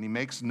Him, and He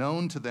makes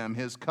known to them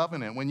His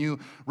covenant. When you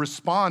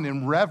respond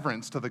in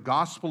reverence to the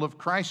gospel of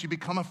Christ, you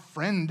become a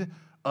friend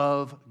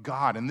of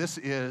God, and this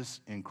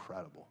is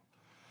incredible.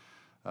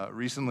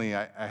 Recently,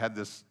 I had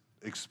this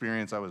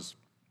experience. I was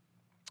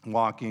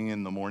walking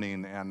in the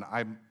morning, and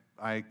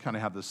I kind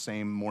of have the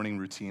same morning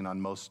routine on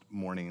most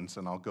mornings,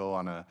 and I'll go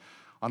on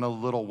a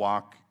little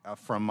walk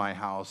from my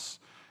house.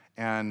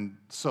 And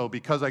so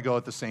because I go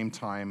at the same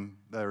time,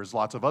 there's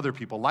lots of other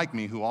people like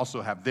me who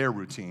also have their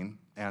routine,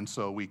 and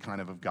so we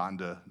kind of have gotten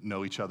to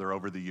know each other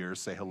over the years,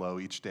 say hello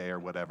each day or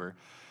whatever.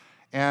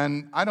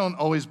 And I don't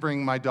always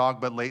bring my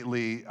dog, but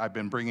lately I've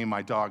been bringing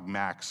my dog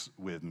Max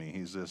with me.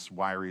 He's this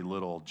wiry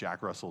little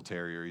Jack Russell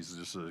Terrier. He's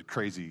just a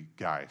crazy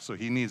guy, so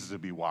he needs to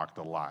be walked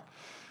a lot.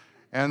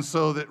 And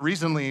so that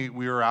recently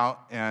we were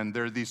out, and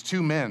there are these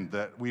 2 men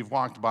that we've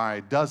walked by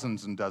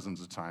dozens and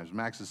dozens of times.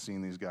 Max has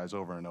seen these guys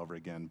over and over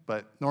again,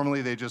 but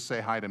normally they just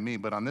say hi to me.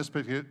 But on this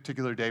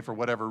particular day, for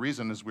whatever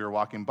reason, as we were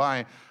walking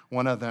by,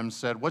 one of them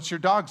said, "What's your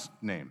dog's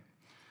name?"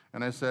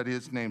 And I said,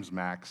 "His name's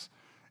Max."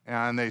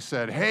 And they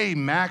said, "Hey,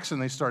 Max,"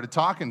 and they started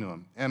talking to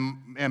him.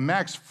 And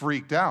Max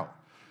freaked out.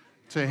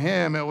 To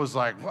him, it was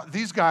like, what?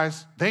 These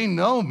guys, they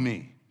know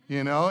me,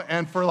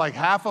 And for like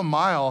half a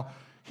mile,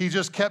 he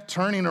just kept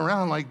turning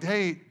around like,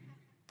 "Hey,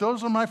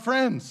 those are my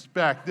friends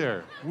back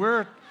there.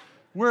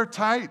 We're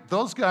tight.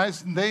 Those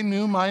guys, they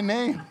knew my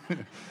name."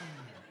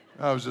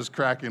 I was just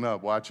cracking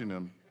up watching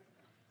him.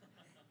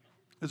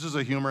 This is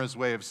a humorous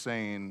way of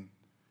saying,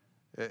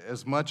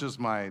 as much as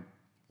my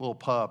little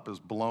pup is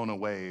blown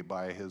away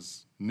by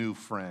his new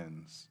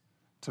friends,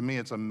 to me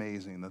it's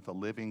amazing that the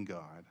living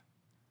God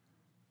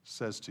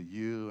says to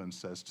you and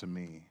says to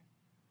me,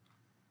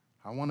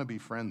 "I want to be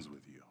friends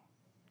with you.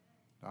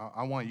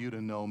 I want you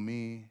to know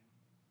me.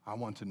 I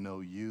want to know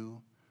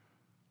you.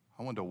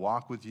 I want to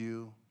walk with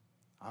you.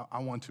 I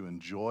want to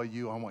enjoy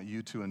you. I want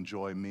you to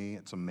enjoy me."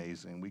 It's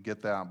amazing. We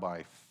get that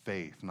by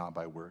faith, not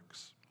by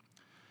works.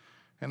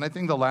 And I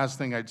think the last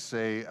thing I'd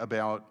say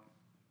about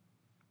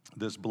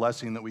this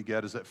blessing that we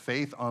get is that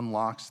faith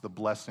unlocks the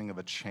blessing of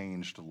a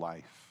changed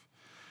life.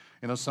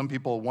 Some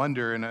people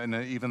wonder, and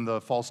even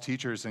the false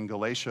teachers in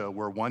Galatia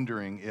were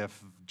wondering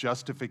if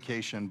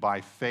justification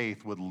by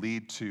faith would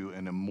lead to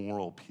an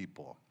immoral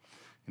people.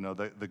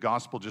 The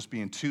gospel just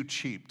being too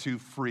cheap, too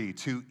free,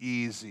 too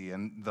easy,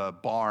 and the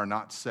bar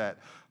not set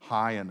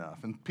high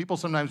enough. And people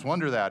sometimes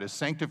wonder that. Is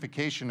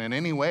sanctification in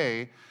any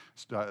way,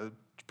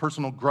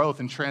 personal growth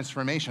and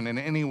transformation in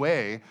any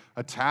way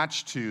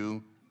attached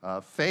to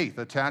faith,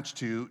 attached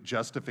to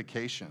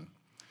justification?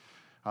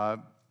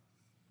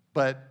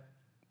 But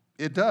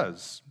it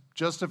does.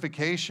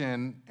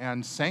 Justification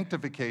and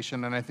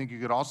sanctification, and I think you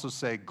could also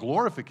say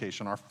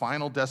glorification, our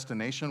final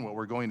destination, what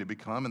we're going to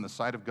become in the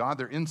sight of God,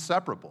 they're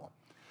inseparable.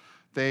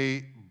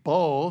 They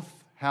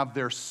both have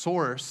their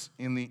source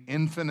in the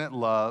infinite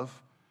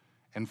love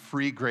and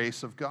free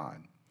grace of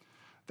God.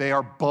 They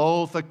are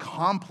both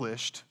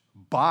accomplished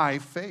by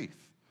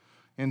faith.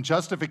 In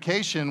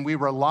justification, we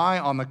rely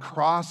on the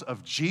cross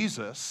of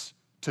Jesus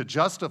to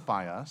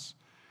justify us,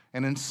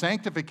 and in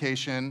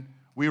sanctification,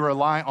 we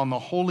rely on the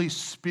Holy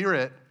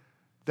Spirit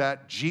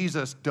that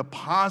Jesus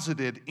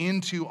deposited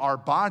into our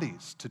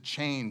bodies to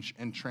change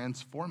and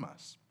transform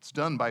us. It's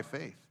done by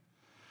faith.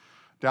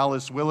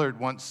 Dallas Willard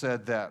once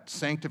said that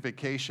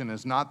sanctification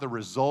is not the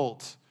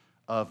result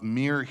of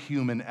mere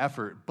human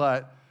effort,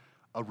 but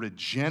a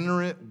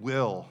regenerate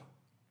will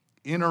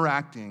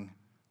interacting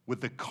with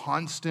the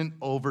constant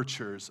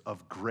overtures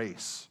of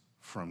grace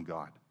from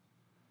God.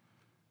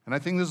 And I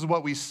think this is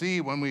what we see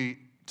when we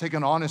take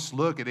an honest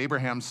look at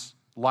Abraham's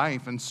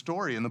life and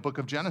story in the book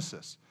of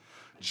Genesis.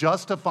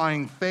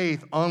 justifying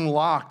faith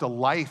unlocked a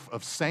life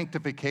of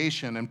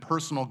sanctification and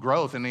personal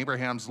growth in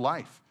Abraham's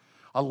life,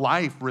 a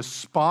life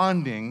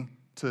responding,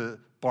 to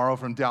borrow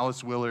from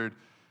Dallas Willard,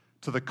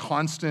 to the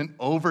constant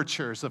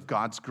overtures of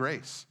God's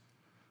grace.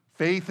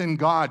 Faith in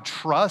God,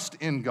 trust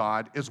in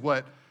God is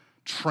what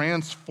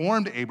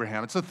transformed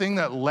Abraham. It's the thing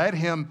that led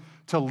him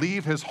to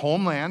leave his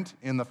homeland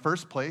in the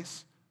first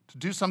place, to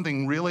do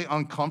something really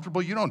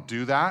uncomfortable. You don't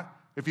do that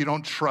if you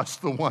don't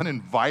trust the one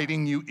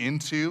inviting you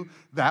into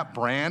that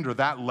brand or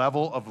that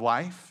level of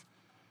life.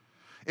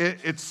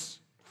 It's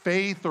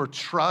faith or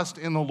trust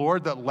in the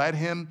Lord that led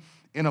him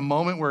in a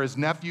moment where his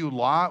nephew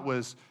Lot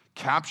was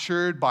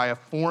captured by a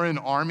foreign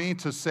army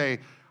to say,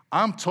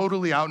 I'm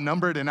totally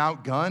outnumbered and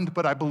outgunned,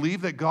 but I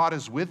believe that God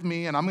is with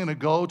me, and I'm going to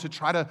go to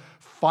try to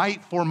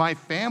fight for my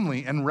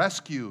family and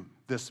rescue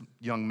this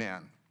young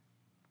man.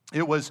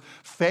 It was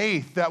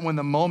faith that when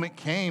the moment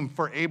came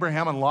for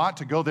Abraham and Lot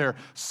to go their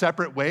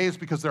separate ways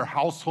because their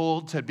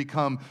households had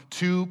become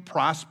too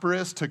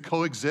prosperous to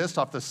coexist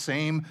off the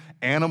same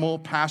animal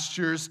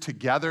pastures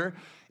together,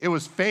 it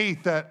was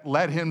faith that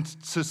led him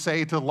to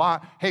say to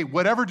Lot, hey,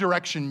 whatever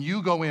direction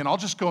you go in, I'll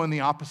just go in the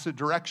opposite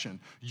direction.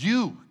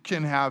 You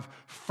can have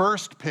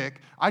first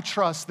pick. I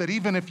trust that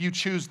even if you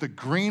choose the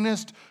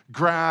greenest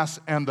grass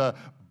and the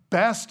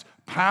best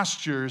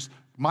pastures,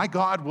 my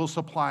God will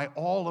supply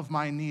all of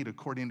my need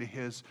according to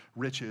his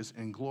riches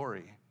and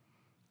glory.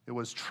 It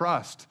was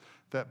trust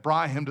that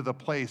brought him to the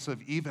place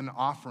of even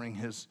offering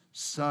his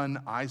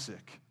son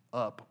Isaac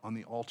up on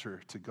the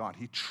altar to God.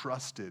 He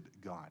trusted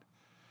God.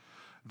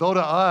 Though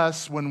to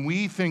us, when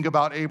we think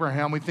about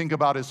Abraham, we think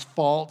about his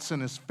faults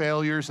and his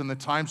failures and the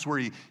times where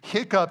he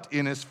hiccuped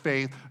in his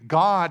faith.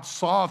 God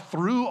saw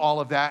through all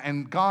of that,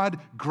 and God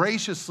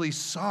graciously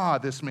saw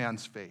this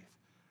man's faith.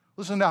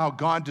 Listen to how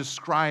God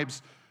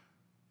describes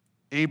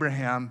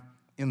Abraham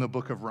in the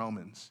book of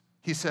Romans.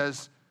 He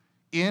says,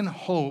 in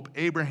hope,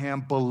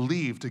 Abraham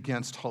believed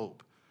against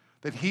hope,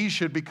 that he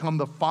should become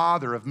the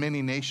father of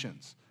many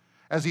nations.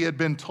 As he had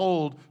been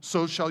told,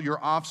 so shall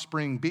your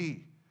offspring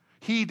be.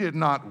 He did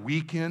not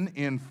weaken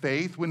in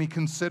faith when he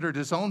considered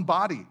his own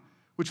body,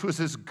 which was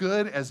as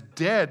good as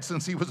dead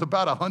since he was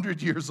about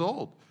 100 years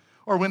old,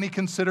 or when he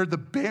considered the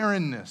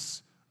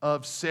barrenness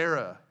of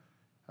Sarah,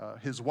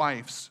 his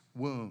wife's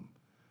womb.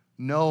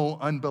 No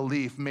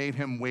unbelief made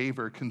him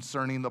waver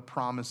concerning the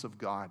promise of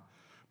God,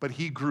 but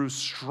he grew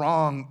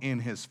strong in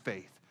his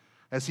faith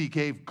as he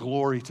gave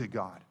glory to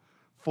God,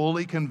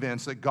 fully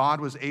convinced that God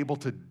was able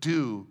to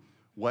do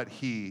what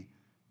he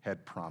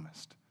had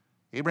promised.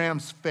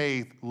 Abraham's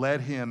faith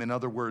led him, in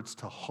other words,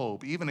 to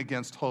hope, even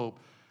against hope,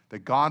 that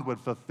God would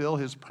fulfill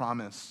his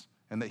promise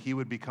and that he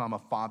would become a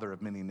father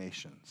of many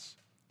nations.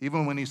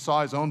 Even when he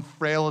saw his own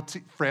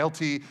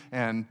frailty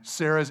and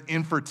Sarah's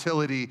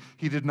infertility,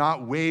 he did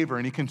not waver,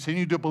 and he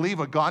continued to believe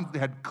what God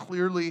had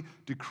clearly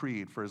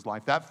decreed for his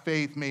life. That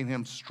faith made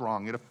him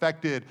strong. It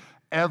affected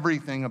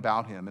everything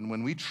about him. And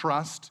when we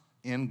trust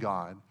in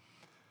God,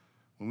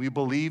 when we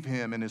believe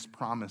him and his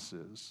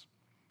promises,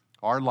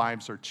 our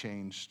lives are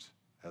changed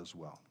as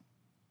well.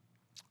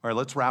 All right,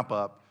 let's wrap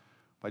up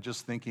by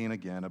just thinking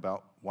again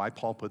about why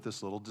Paul put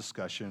this little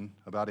discussion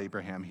about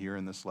Abraham here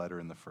in this letter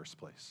in the first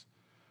place.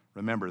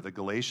 Remember, the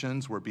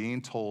Galatians were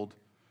being told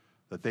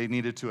that they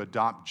needed to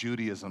adopt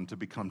Judaism to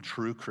become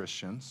true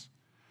Christians.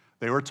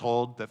 They were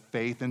told that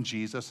faith in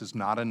Jesus is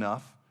not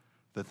enough,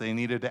 that they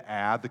needed to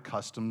add the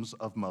customs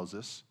of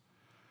Moses.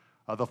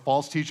 The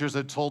false teachers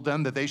had told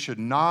them that they should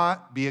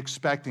not be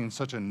expecting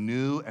such a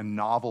new and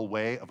novel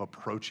way of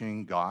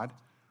approaching God.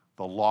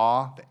 The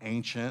law, the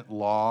ancient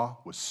law,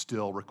 was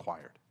still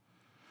required.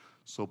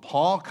 So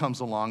Paul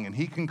comes along and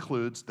he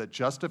concludes that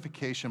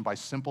justification by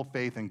simple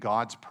faith in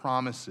God's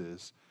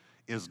promises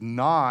is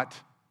not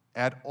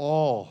at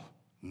all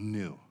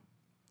new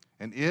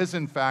and is,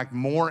 in fact,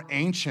 more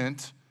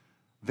ancient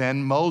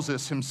than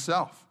Moses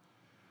himself.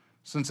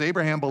 Since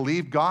Abraham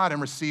believed God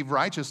and received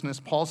righteousness,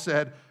 Paul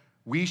said,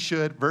 we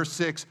should, verse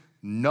 6,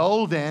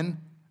 know then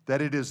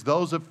that it is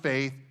those of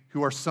faith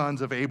who are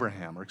sons of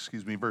Abraham,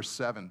 verse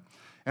 7.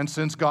 And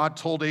since God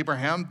told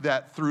Abraham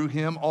that through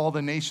him all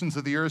the nations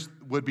of the earth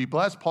would be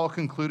blessed, Paul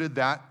concluded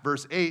that,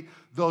 verse 8,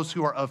 those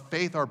who are of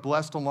faith are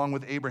blessed along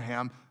with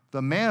Abraham,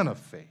 the man of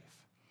faith.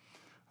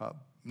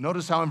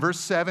 Notice how in verse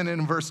 7 and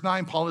in verse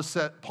 9, Paul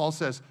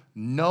says,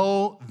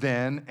 know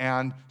then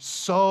and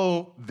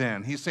so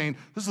then. He's saying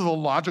this is a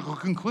logical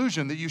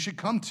conclusion that you should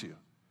come to.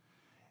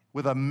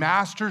 With a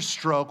master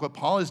stroke, what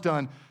Paul has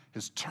done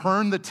is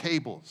turn the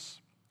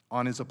tables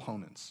on his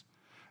opponents.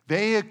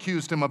 They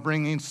accused him of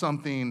bringing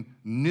something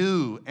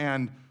new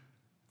and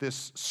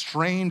this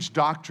strange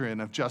doctrine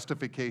of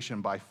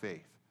justification by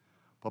faith.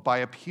 But by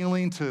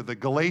appealing to the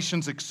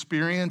Galatians'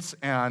 experience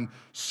and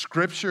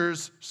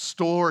Scripture's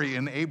story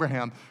in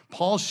Abraham,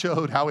 Paul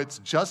showed how it's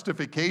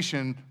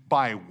justification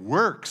by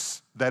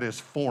works that is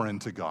foreign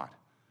to God.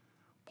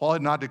 Paul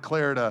had not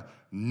declared a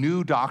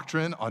new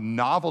doctrine, a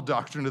novel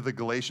doctrine to the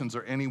Galatians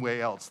or any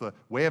way else. The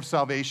way of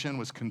salvation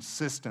was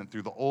consistent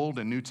through the Old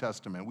and New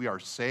Testament. We are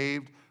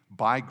saved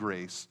by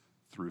grace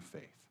through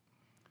faith.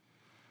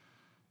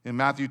 In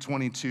Matthew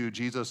 22,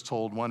 Jesus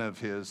told one of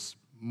his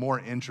more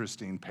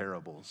interesting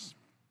parables.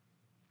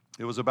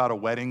 It was about a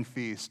wedding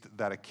feast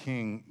that a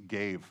king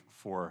gave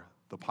for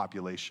the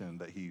population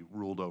that he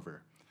ruled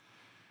over.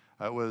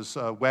 It was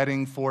a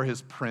wedding for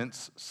his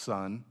prince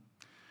son.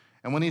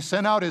 And when he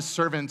sent out his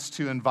servants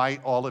to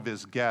invite all of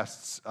his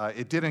guests,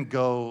 it didn't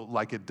go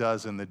like it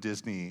does in the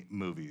Disney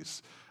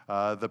movies.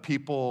 The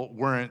people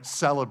weren't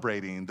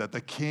celebrating that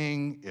the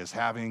king is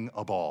having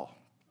a ball.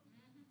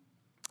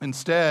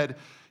 Instead,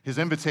 his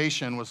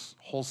invitation was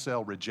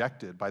wholesale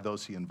rejected by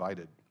those he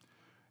invited.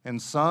 And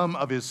some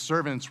of his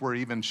servants were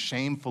even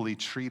shamefully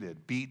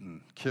treated,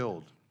 beaten,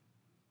 killed.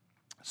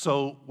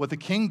 So what the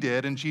king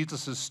did in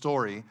Jesus'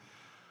 story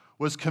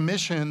was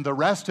commission the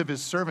rest of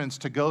his servants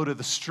to go to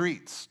the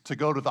streets, to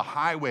go to the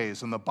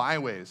highways and the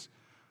byways,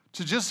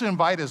 to just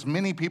invite as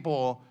many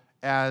people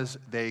as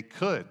they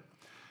could.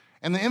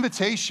 And the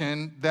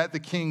invitation that the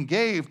king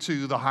gave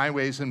to the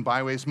highways and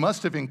byways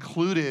must have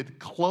included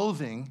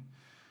clothing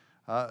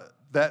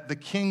that the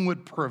king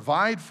would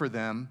provide for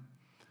them,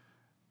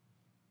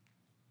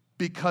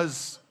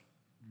 because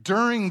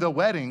during the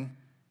wedding,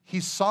 he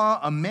saw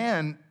a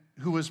man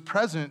who was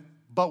present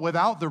but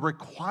without the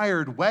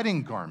required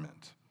wedding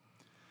garment.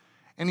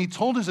 And he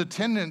told his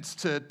attendants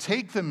to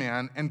take the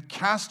man and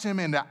cast him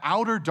into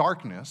outer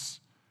darkness,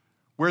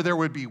 where there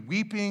would be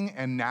weeping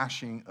and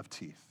gnashing of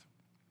teeth.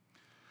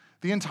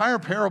 The entire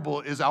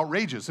parable is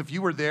outrageous. If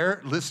you were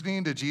there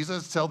listening to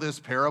Jesus tell this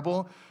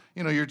parable,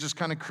 you're just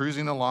kind of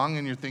cruising along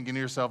and you're thinking to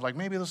yourself, like,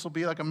 maybe this will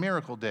be like a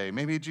miracle day.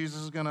 Maybe Jesus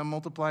is going to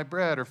multiply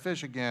bread or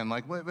fish again.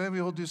 Like,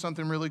 maybe we'll do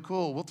something really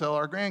cool. We'll tell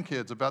our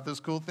grandkids about this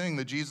cool thing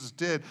that Jesus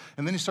did.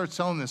 And then he starts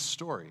telling this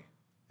story.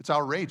 It's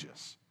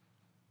outrageous.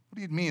 What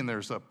do you mean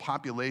there's a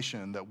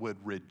population that would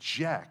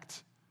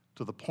reject,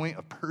 to the point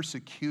of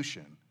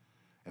persecution,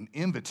 an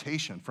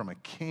invitation from a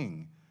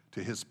king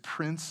to his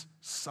prince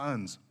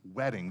son's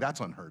wedding?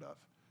 That's unheard of.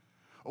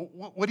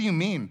 What do you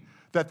mean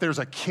that there's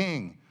a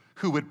king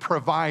who would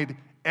provide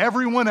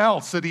everyone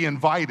else that he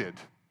invited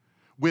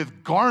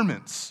with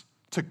garments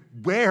to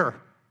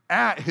wear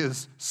at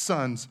his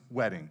son's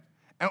wedding?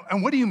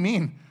 And what do you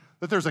mean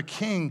that there's a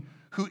king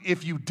who,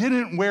 if you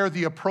didn't wear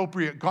the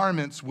appropriate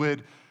garments,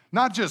 would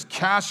not just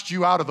cast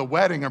you out of the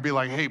wedding or be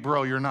like, hey,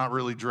 bro, you're not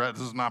really dressed,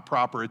 this is not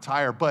proper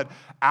attire, but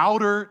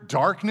outer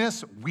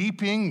darkness,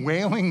 weeping,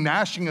 wailing,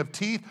 gnashing of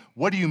teeth?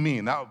 What do you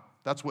mean?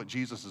 That's what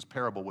Jesus'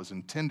 parable was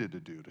intended to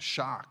do, to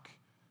shock.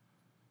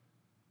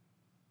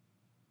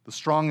 The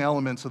strong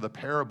elements of the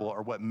parable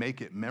are what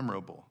make it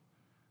memorable.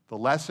 The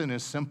lesson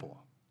is simple.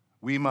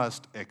 We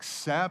must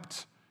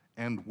accept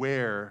and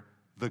wear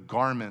the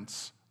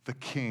garments the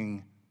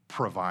king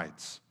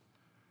provides.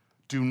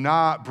 Do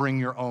not bring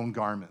your own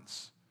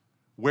garments.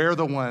 Wear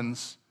the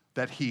ones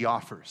that he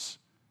offers.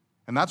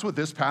 And that's what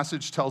this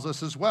passage tells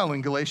us as well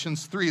in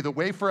Galatians 3. The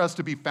way for us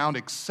to be found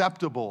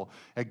acceptable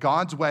at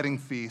God's wedding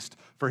feast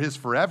for his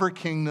forever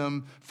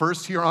kingdom,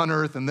 first here on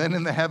earth and then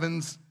in the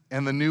heavens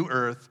and the new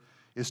earth,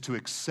 is to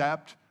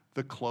accept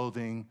the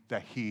clothing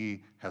that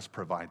he has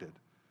provided.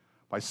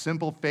 By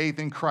simple faith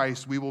in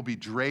Christ, we will be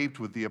draped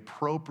with the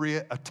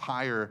appropriate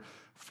attire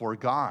for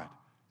God.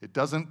 It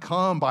doesn't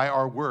come by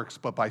our works,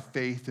 but by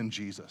faith in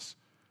Jesus.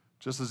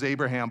 Just as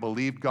Abraham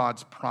believed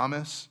God's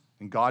promise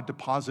and God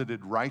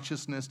deposited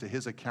righteousness to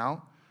his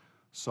account,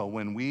 so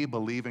when we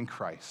believe in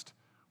Christ,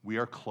 we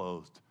are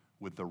clothed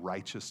with the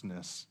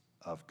righteousness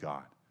of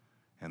God.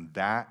 And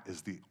that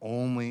is the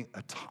only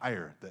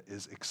attire that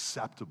is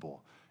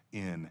acceptable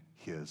in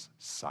his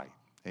sight.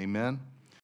 Amen?